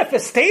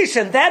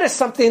manifestation, that is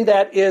something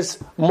that is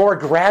more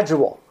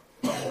gradual.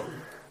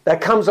 That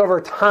comes over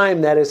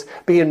time, that is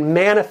being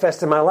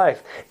manifest in my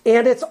life.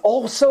 And it's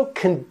also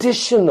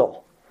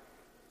conditional.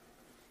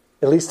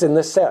 At least in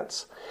this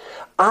sense.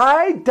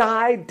 I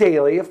die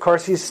daily. Of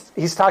course,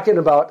 he's talking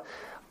about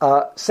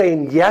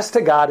saying yes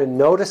to God and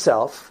no to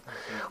self.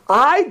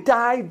 I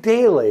die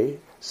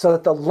daily so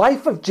that the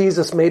life of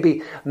Jesus may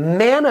be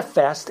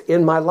manifest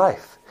in my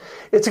life.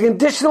 It's a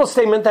conditional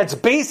statement that's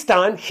based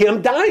on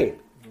Him dying.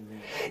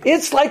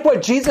 It's like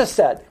what Jesus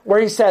said, where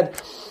He said,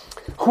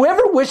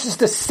 whoever wishes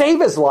to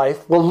save his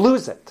life will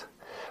lose it.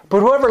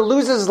 But whoever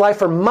loses his life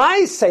for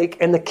my sake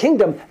and the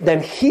kingdom,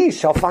 then he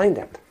shall find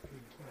it.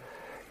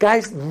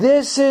 Guys,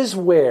 this is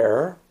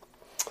where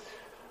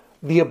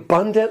the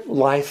abundant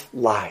life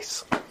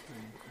lies.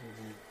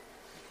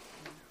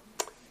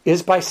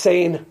 Is by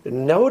saying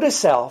no to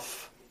self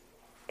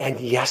and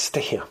yes to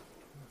Him.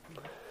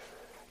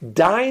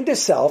 Dying to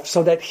self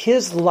so that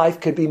His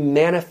life could be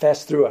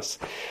manifest through us.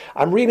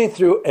 I'm reading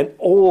through an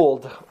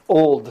old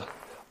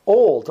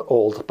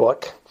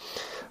book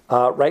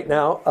right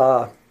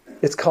now.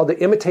 It's called The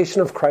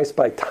Imitation of Christ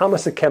by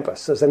Thomas à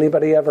Kempis. Has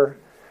anybody ever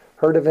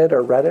heard of it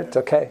or read it?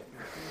 Okay.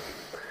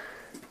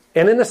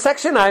 And in the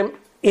section I'm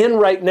in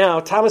right now,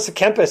 Thomas à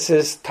Kempis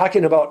is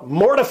talking about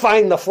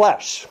mortifying the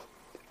flesh.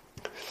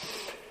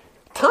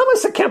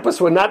 Thomas à Kempis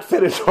would not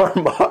fit into our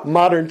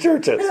modern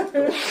churches.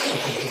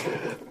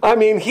 I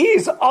mean,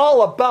 he's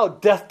all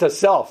about death to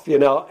self,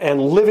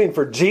 and living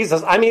for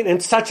Jesus. I mean, in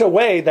such a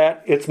way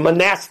that it's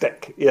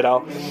monastic,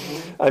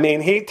 I mean,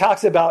 he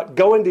talks about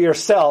go into your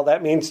cell.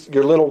 That means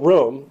your little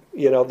room,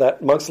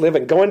 that monks live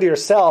in. Go into your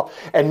cell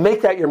and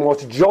make that your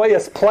most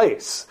joyous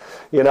place,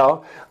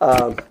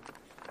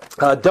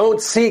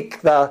 don't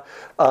seek the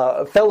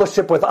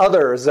fellowship with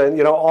others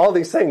and, all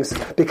these things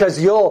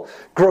because you'll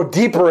grow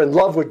deeper in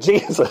love with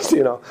Jesus,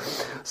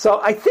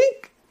 So I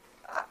think,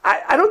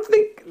 I don't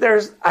think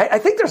I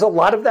think there's a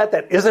lot of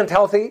that isn't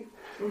healthy,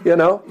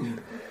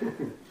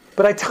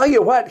 But I tell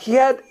you what, he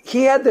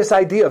had this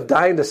idea of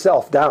dying to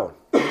self down,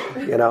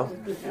 I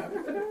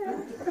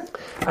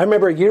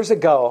remember years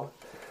ago,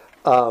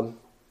 I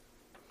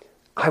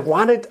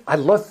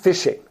love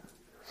fishing.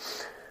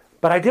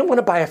 But I didn't want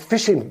to buy a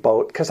fishing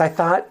boat because I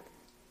thought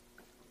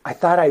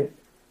I'd,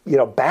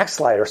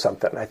 backslide or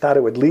something. I thought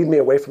it would lead me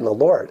away from the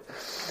Lord,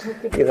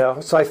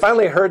 So I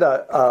finally heard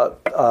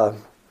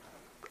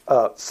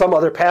some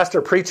other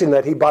pastor preaching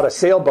that he bought a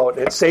sailboat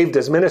and it saved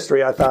his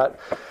ministry. I thought,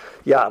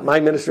 yeah, my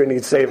ministry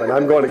needs saving.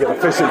 I'm going to get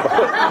a fishing boat.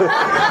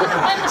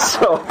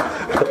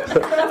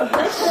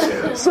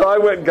 So I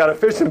went and got a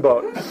fishing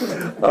boat.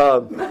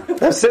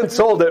 I've since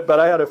sold it, but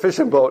I had a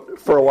fishing boat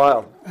for a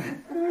while.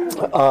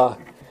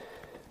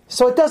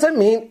 So it doesn't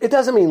mean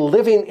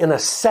living in a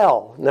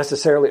cell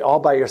necessarily all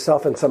by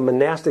yourself in some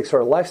monastic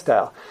sort of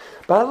lifestyle.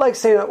 But I like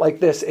saying it like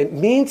this. It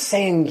means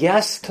saying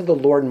yes to the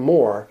Lord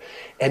more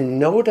and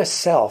no to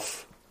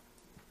self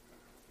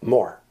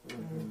more.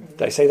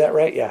 Did I say that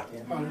right? Yeah.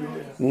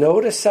 No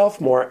to self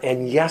more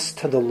and yes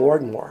to the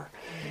Lord more.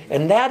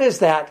 And that is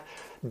that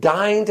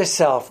Dying to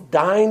self,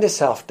 dying to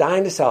self,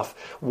 dying to self.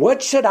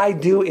 What should I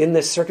do in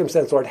this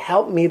circumstance, Lord?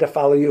 Help me to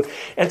follow you.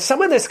 And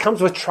some of this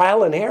comes with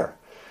trial and error.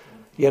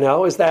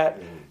 Is that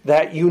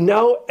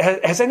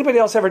has anybody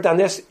else ever done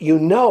this?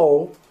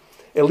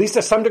 At least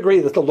to some degree,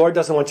 that the Lord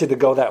doesn't want you to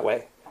go that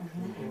way.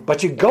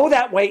 But you go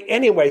that way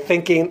anyway,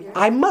 thinking,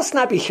 I must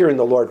not be hearing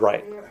the Lord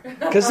right.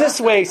 Because this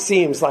way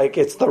seems like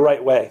it's the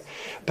right way.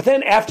 But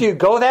then after you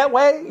go that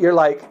way, you're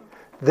like,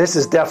 this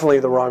is definitely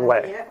the wrong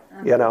way.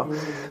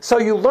 So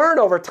you learn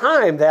over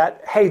time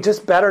that, hey,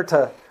 just better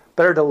to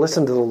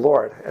listen to the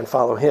Lord and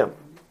follow him.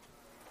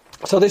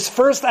 So this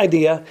first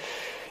idea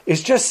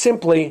is just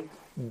simply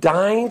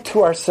dying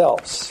to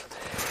ourselves.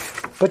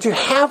 But you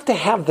have to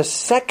have the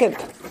second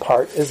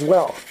part as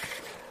well.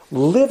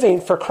 Living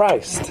for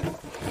Christ.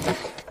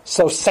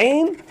 So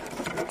saying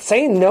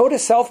no to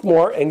self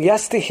more and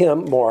yes to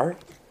him more.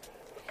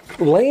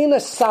 Laying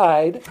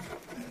aside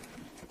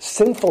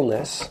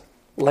sinfulness.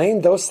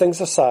 Laying those things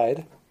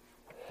aside.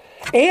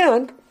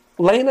 And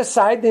laying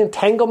aside the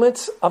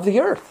entanglements of the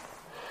earth.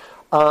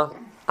 I'm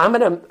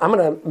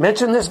gonna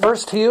mention this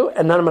verse to you,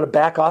 and then I'm gonna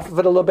back off of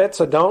it a little bit.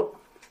 So don't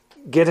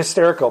get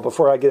hysterical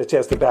before I get a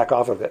chance to back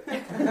off of it.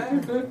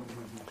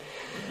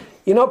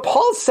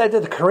 Paul said to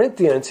the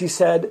Corinthians, he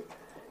said,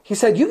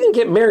 you can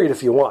get married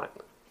if you want,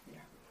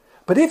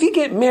 but if you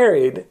get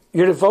married,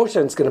 your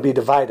devotion is going to be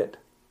divided.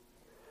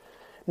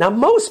 Now,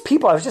 most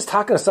people, I was just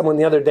talking to someone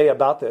the other day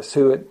about this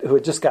who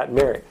had just gotten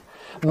married.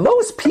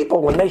 Most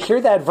people, when they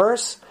hear that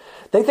verse,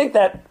 they think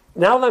that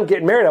now that I'm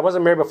getting married, I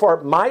wasn't married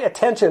before, my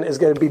attention is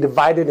going to be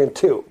divided in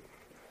two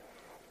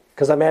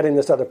because I'm adding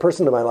this other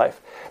person to my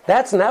life.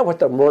 That's not what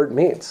the word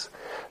means.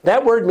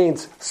 That word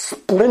means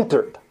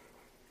splintered.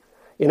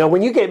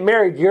 When you get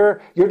married,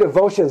 your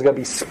devotion is going to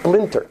be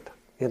splintered.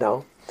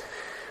 And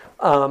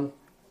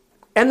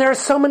there are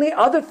so many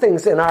other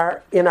things in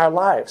our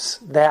lives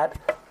that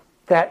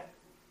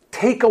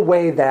take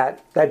away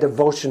that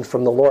devotion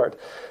from the Lord.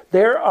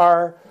 There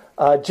are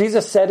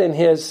Jesus said in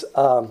his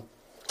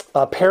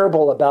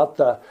parable about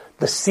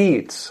the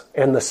seeds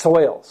and the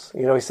soils.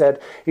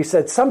 He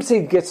said some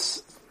seed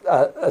gets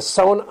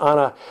sown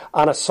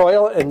on a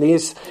soil, and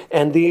these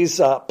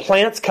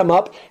plants come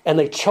up and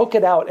they choke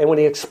it out. And when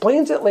he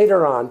explains it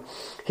later on,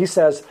 he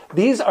says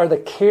these are the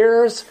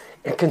cares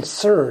and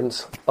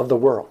concerns of the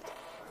world.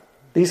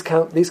 These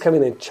come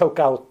in and choke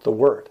out the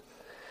word.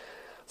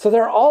 So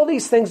there are all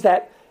these things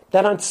that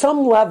on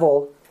some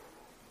level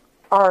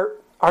are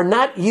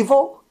not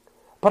evil,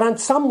 but on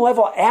some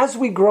level, as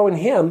we grow in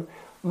him,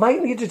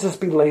 might need to just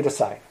be laid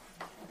aside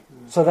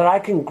so that I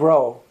can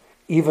grow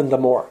even the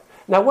more.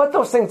 Now, what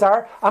those things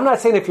are, I'm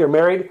not saying if you're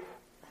married,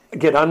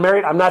 get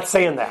unmarried. I'm not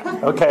saying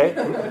that, okay?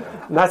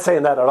 I'm not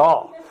saying that at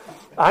all.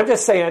 I'm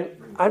just saying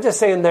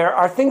there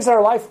are things in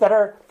our life that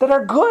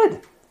are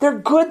good. They're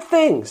good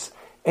things,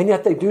 and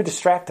yet they do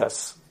distract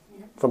us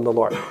from the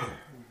Lord.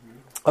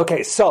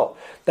 Okay, so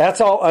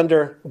that's all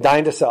under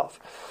dying to self.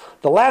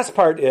 The last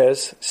part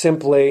is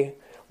simply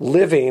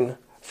living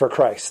for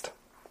Christ.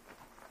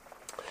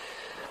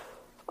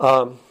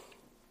 And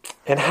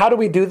how do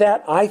we do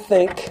that? I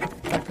think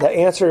the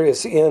answer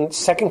is in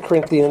 2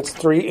 Corinthians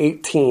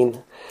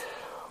 3:18,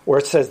 where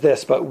it says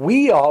this, "But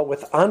we all,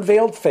 with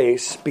unveiled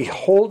face,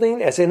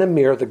 beholding as in a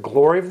mirror the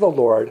glory of the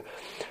Lord,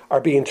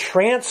 are being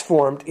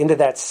transformed into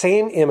that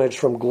same image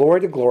from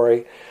glory to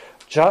glory,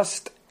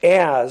 just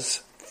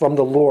as from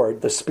the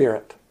Lord, the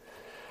Spirit."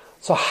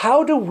 So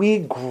how do we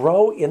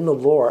grow in the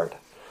Lord?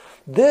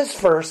 This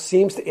verse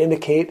seems to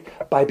indicate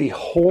by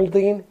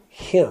beholding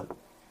him.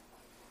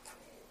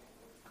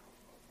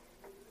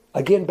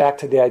 Again, back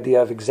to the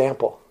idea of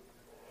example.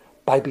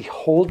 By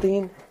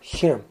beholding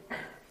him.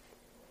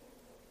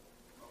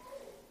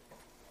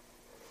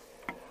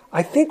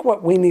 I think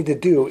what we need to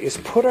do is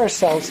put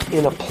ourselves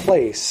in a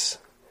place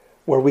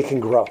where we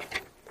can grow.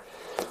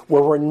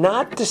 Where we're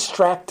not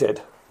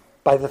distracted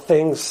by the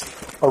things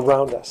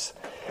around us.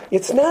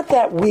 It's not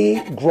that we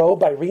grow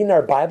by reading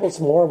our Bibles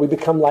more. We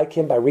become like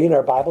him by reading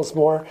our Bibles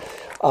more,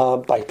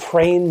 by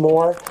praying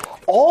more.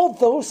 All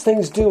those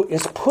things do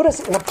is put us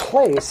in a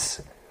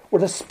place where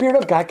the Spirit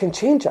of God can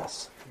change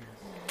us.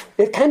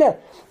 It kind of,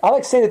 I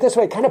like saying it this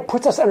way, it kind of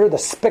puts us under the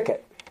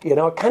spigot.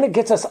 It kind of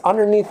gets us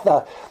underneath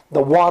the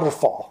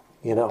waterfall,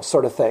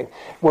 sort of thing,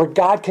 where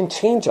God can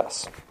change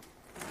us.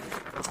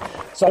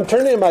 So I'm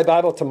turning in my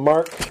Bible to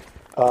Mark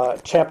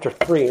chapter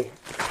 3.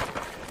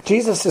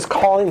 Jesus is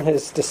calling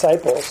his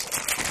disciples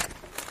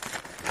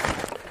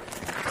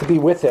to be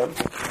with him.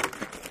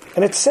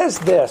 And it says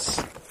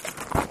this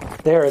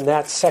there in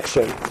that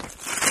section.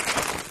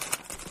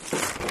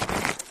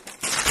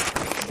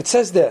 It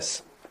says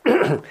this,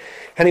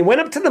 "And he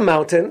went up to the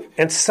mountain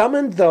and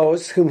summoned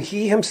those whom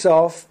he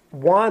himself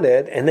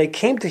wanted, and they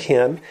came to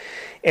him,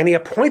 and he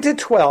appointed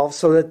 12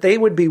 so that they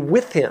would be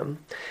with him,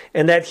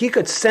 and that he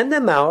could send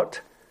them out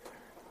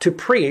to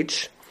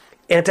preach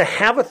and to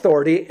have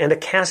authority and to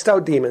cast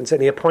out demons."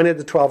 And he appointed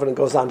the 12, and it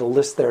goes on to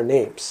list their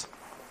names.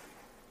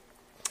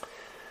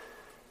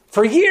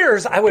 For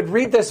years, I would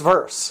read this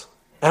verse,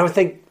 and I would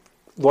think,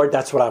 Lord,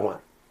 that's what I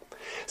want.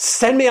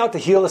 Send me out to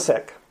heal the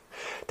sick.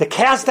 to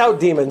cast out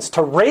demons,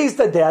 to raise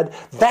the dead.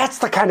 That's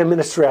the kind of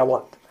ministry I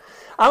want.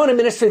 I want a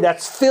ministry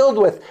that's filled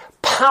with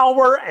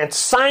power and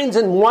signs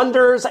and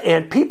wonders,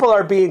 and people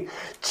are being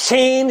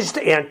changed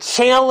and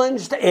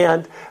challenged,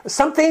 and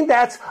something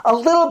that's a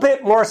little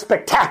bit more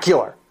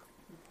spectacular.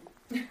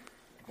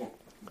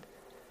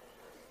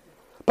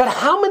 But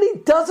how many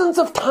dozens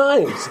of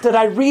times did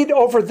I read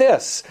over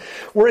this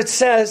where it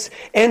says,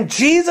 and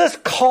Jesus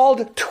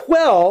called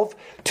 12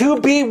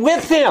 to be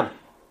with him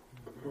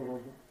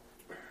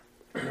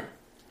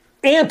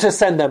and to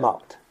send them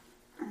out.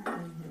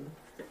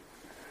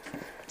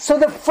 So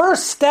the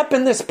first step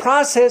in this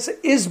process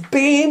is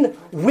being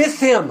with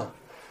him,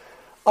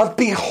 of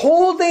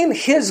beholding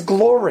his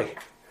glory.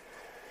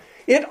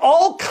 It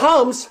all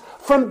comes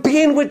from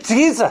being with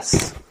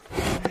Jesus.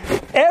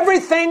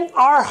 Everything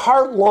our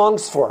heart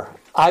longs for,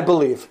 I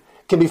believe,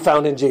 can be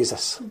found in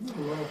Jesus.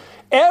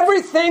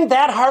 Everything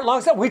that heart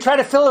longs for, we try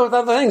to fill it with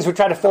other things. We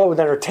try to fill it with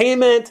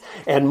entertainment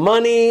and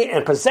money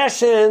and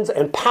possessions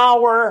and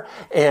power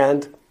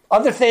and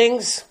other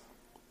things.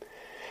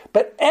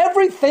 But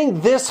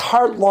everything this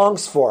heart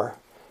longs for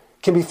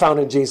can be found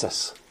in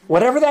Jesus.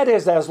 Whatever that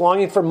is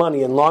longing for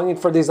money and longing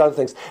for these other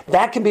things,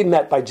 that can be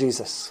met by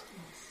Jesus.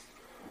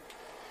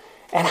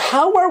 And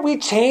how are we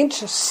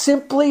changed?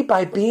 Simply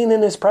by being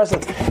in his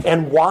presence.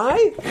 And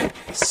why?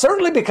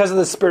 Certainly because of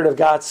the Spirit of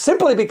God.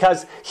 Simply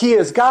because he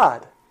is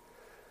God.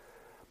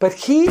 But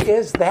he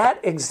is that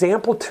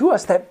example to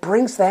us that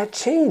brings that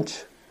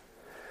change.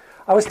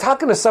 I was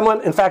talking to someone.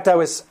 In fact, I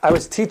was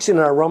teaching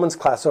in our Romans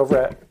class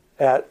over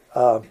at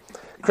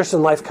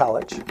Christian Life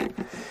College.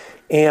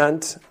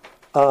 And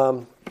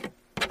I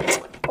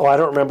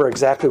don't remember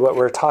exactly what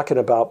we were talking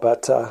about,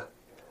 but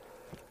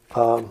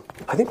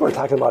I think we were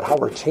talking about how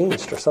we're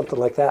changed or something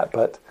like that.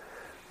 But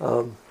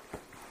what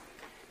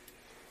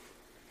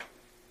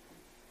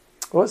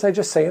was I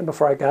just saying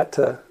before I got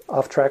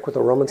off track with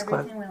the Romans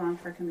class? Everything we long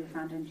for can be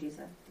found in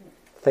Jesus.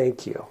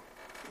 Thank you.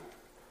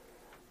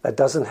 That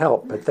doesn't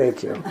help, but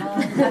thank you.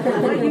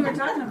 What you were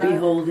talking about.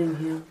 Beholding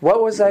him.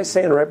 What was I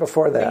saying right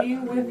before that?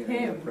 Being with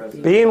him.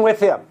 Being with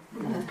him.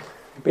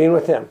 Being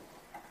with him.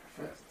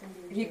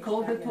 He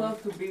called the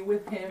 12 to be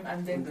with him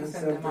and then to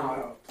send them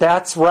out.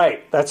 That's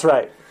right. That's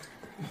right.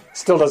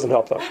 Still doesn't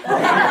help though.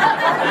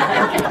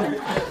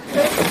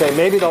 Okay,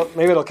 maybe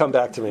it'll come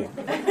back to me.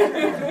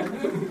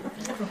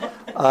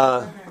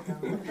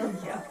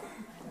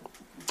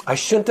 I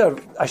shouldn't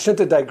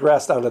have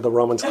digressed onto the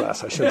Romans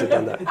class. I shouldn't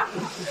have done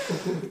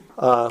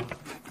that.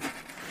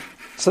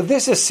 So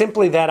this is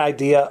simply that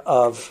idea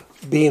of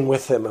being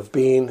with him, of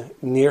being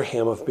near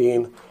him, of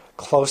being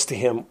close to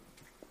him.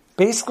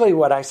 Basically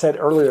what I said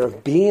earlier,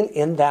 of being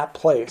in that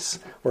place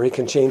where he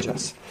can change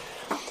us.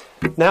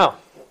 Now,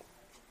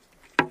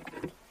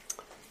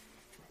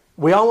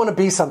 we all want to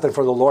be something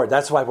for the Lord.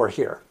 That's why we're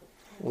here.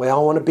 We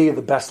all want to be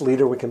the best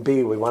leader we can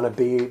be. We want to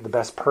be the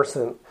best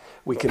person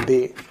we can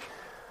be.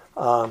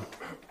 And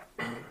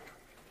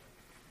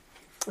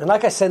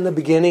like I said in the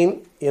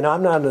beginning,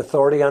 I'm not an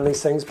authority on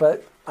these things,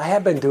 but I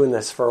have been doing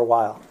this for a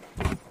while.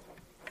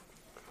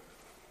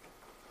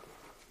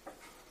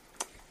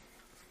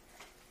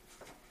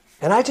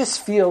 And I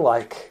just feel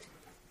like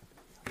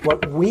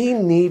what we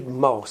need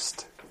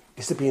most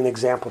is to be an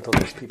example to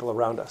those people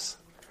around us.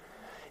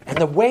 And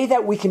the way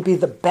that we can be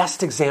the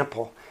best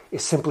example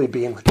is simply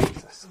being with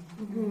Jesus.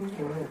 And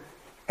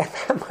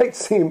that might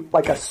seem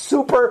like a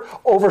super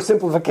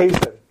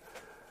oversimplification.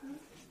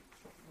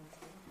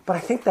 But I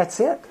think that's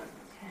it.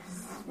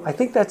 I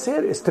think that's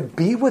it, is to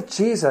be with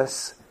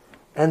Jesus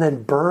and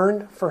then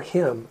burn for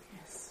him.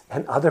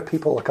 And other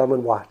people will come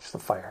and watch the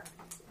fire.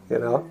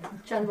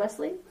 John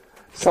Wesley?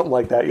 Something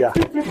like that, yeah.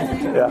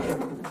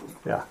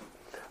 Yeah.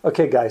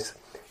 Okay, guys.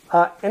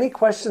 Any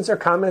questions or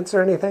comments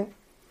or anything?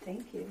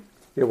 Thank you.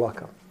 You're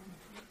welcome.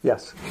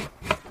 Yes.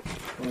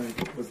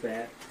 Was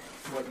that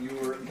what you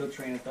were, the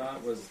train of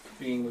thought was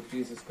being with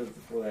Jesus? Because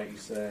before that you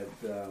said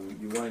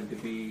you wanted to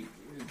be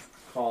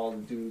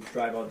called to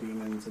drive out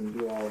demons and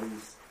do all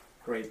these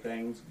great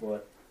things,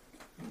 but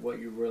what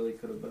you really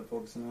could have been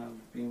focusing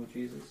on being with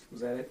Jesus?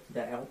 Was that it? Did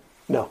that help?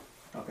 No.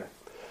 Okay.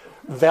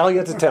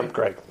 Valiant attempt,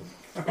 Greg.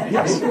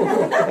 Yes.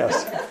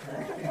 Yes.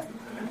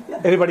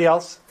 Anybody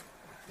else?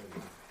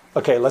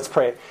 Okay, let's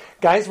pray.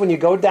 Guys, when you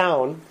go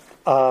down,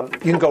 you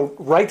can go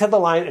right to the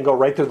line and go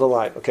right through the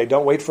line. Okay,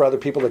 don't wait for other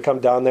people to come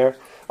down there.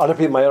 Other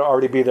people might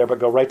already be there, but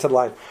go right to the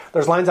line.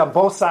 There's lines on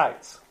both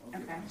sides.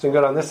 Okay. So you can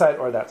go down this side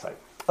or that side.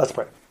 Let's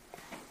pray.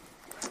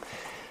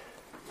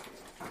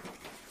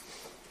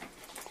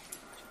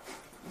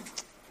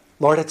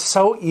 Lord, it's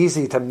so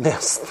easy to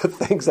miss the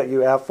things that you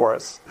have for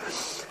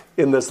us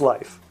in this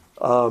life.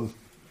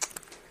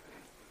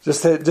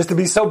 Just to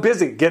be so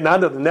busy, getting on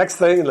to the next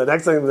thing and the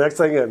next thing and the next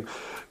thing, and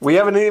we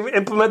haven't even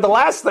implemented the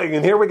last thing,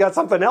 and here we got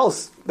something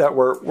else that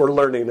we're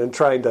learning and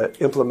trying to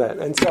implement.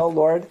 And so,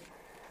 Lord,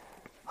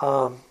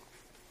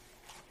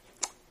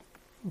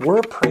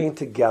 we're praying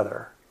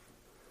together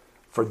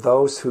for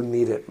those who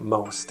need it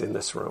most in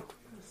this room.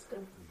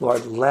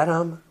 Lord, let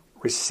them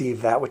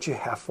receive that which you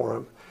have for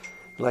them.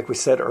 Like we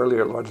said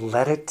earlier, Lord,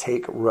 let it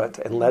take root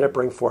and let it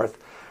bring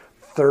forth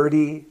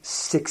 30,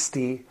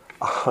 60,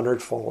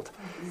 100-fold.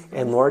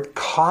 And Lord,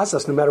 cause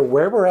us, no matter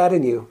where we're at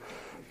in you,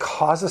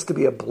 cause us to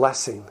be a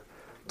blessing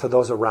to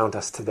those around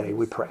us today,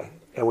 we pray.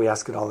 And we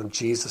ask it all in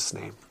Jesus'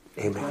 name.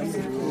 Amen.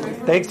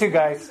 Thanks, you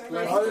guys.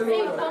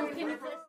 Hallelujah.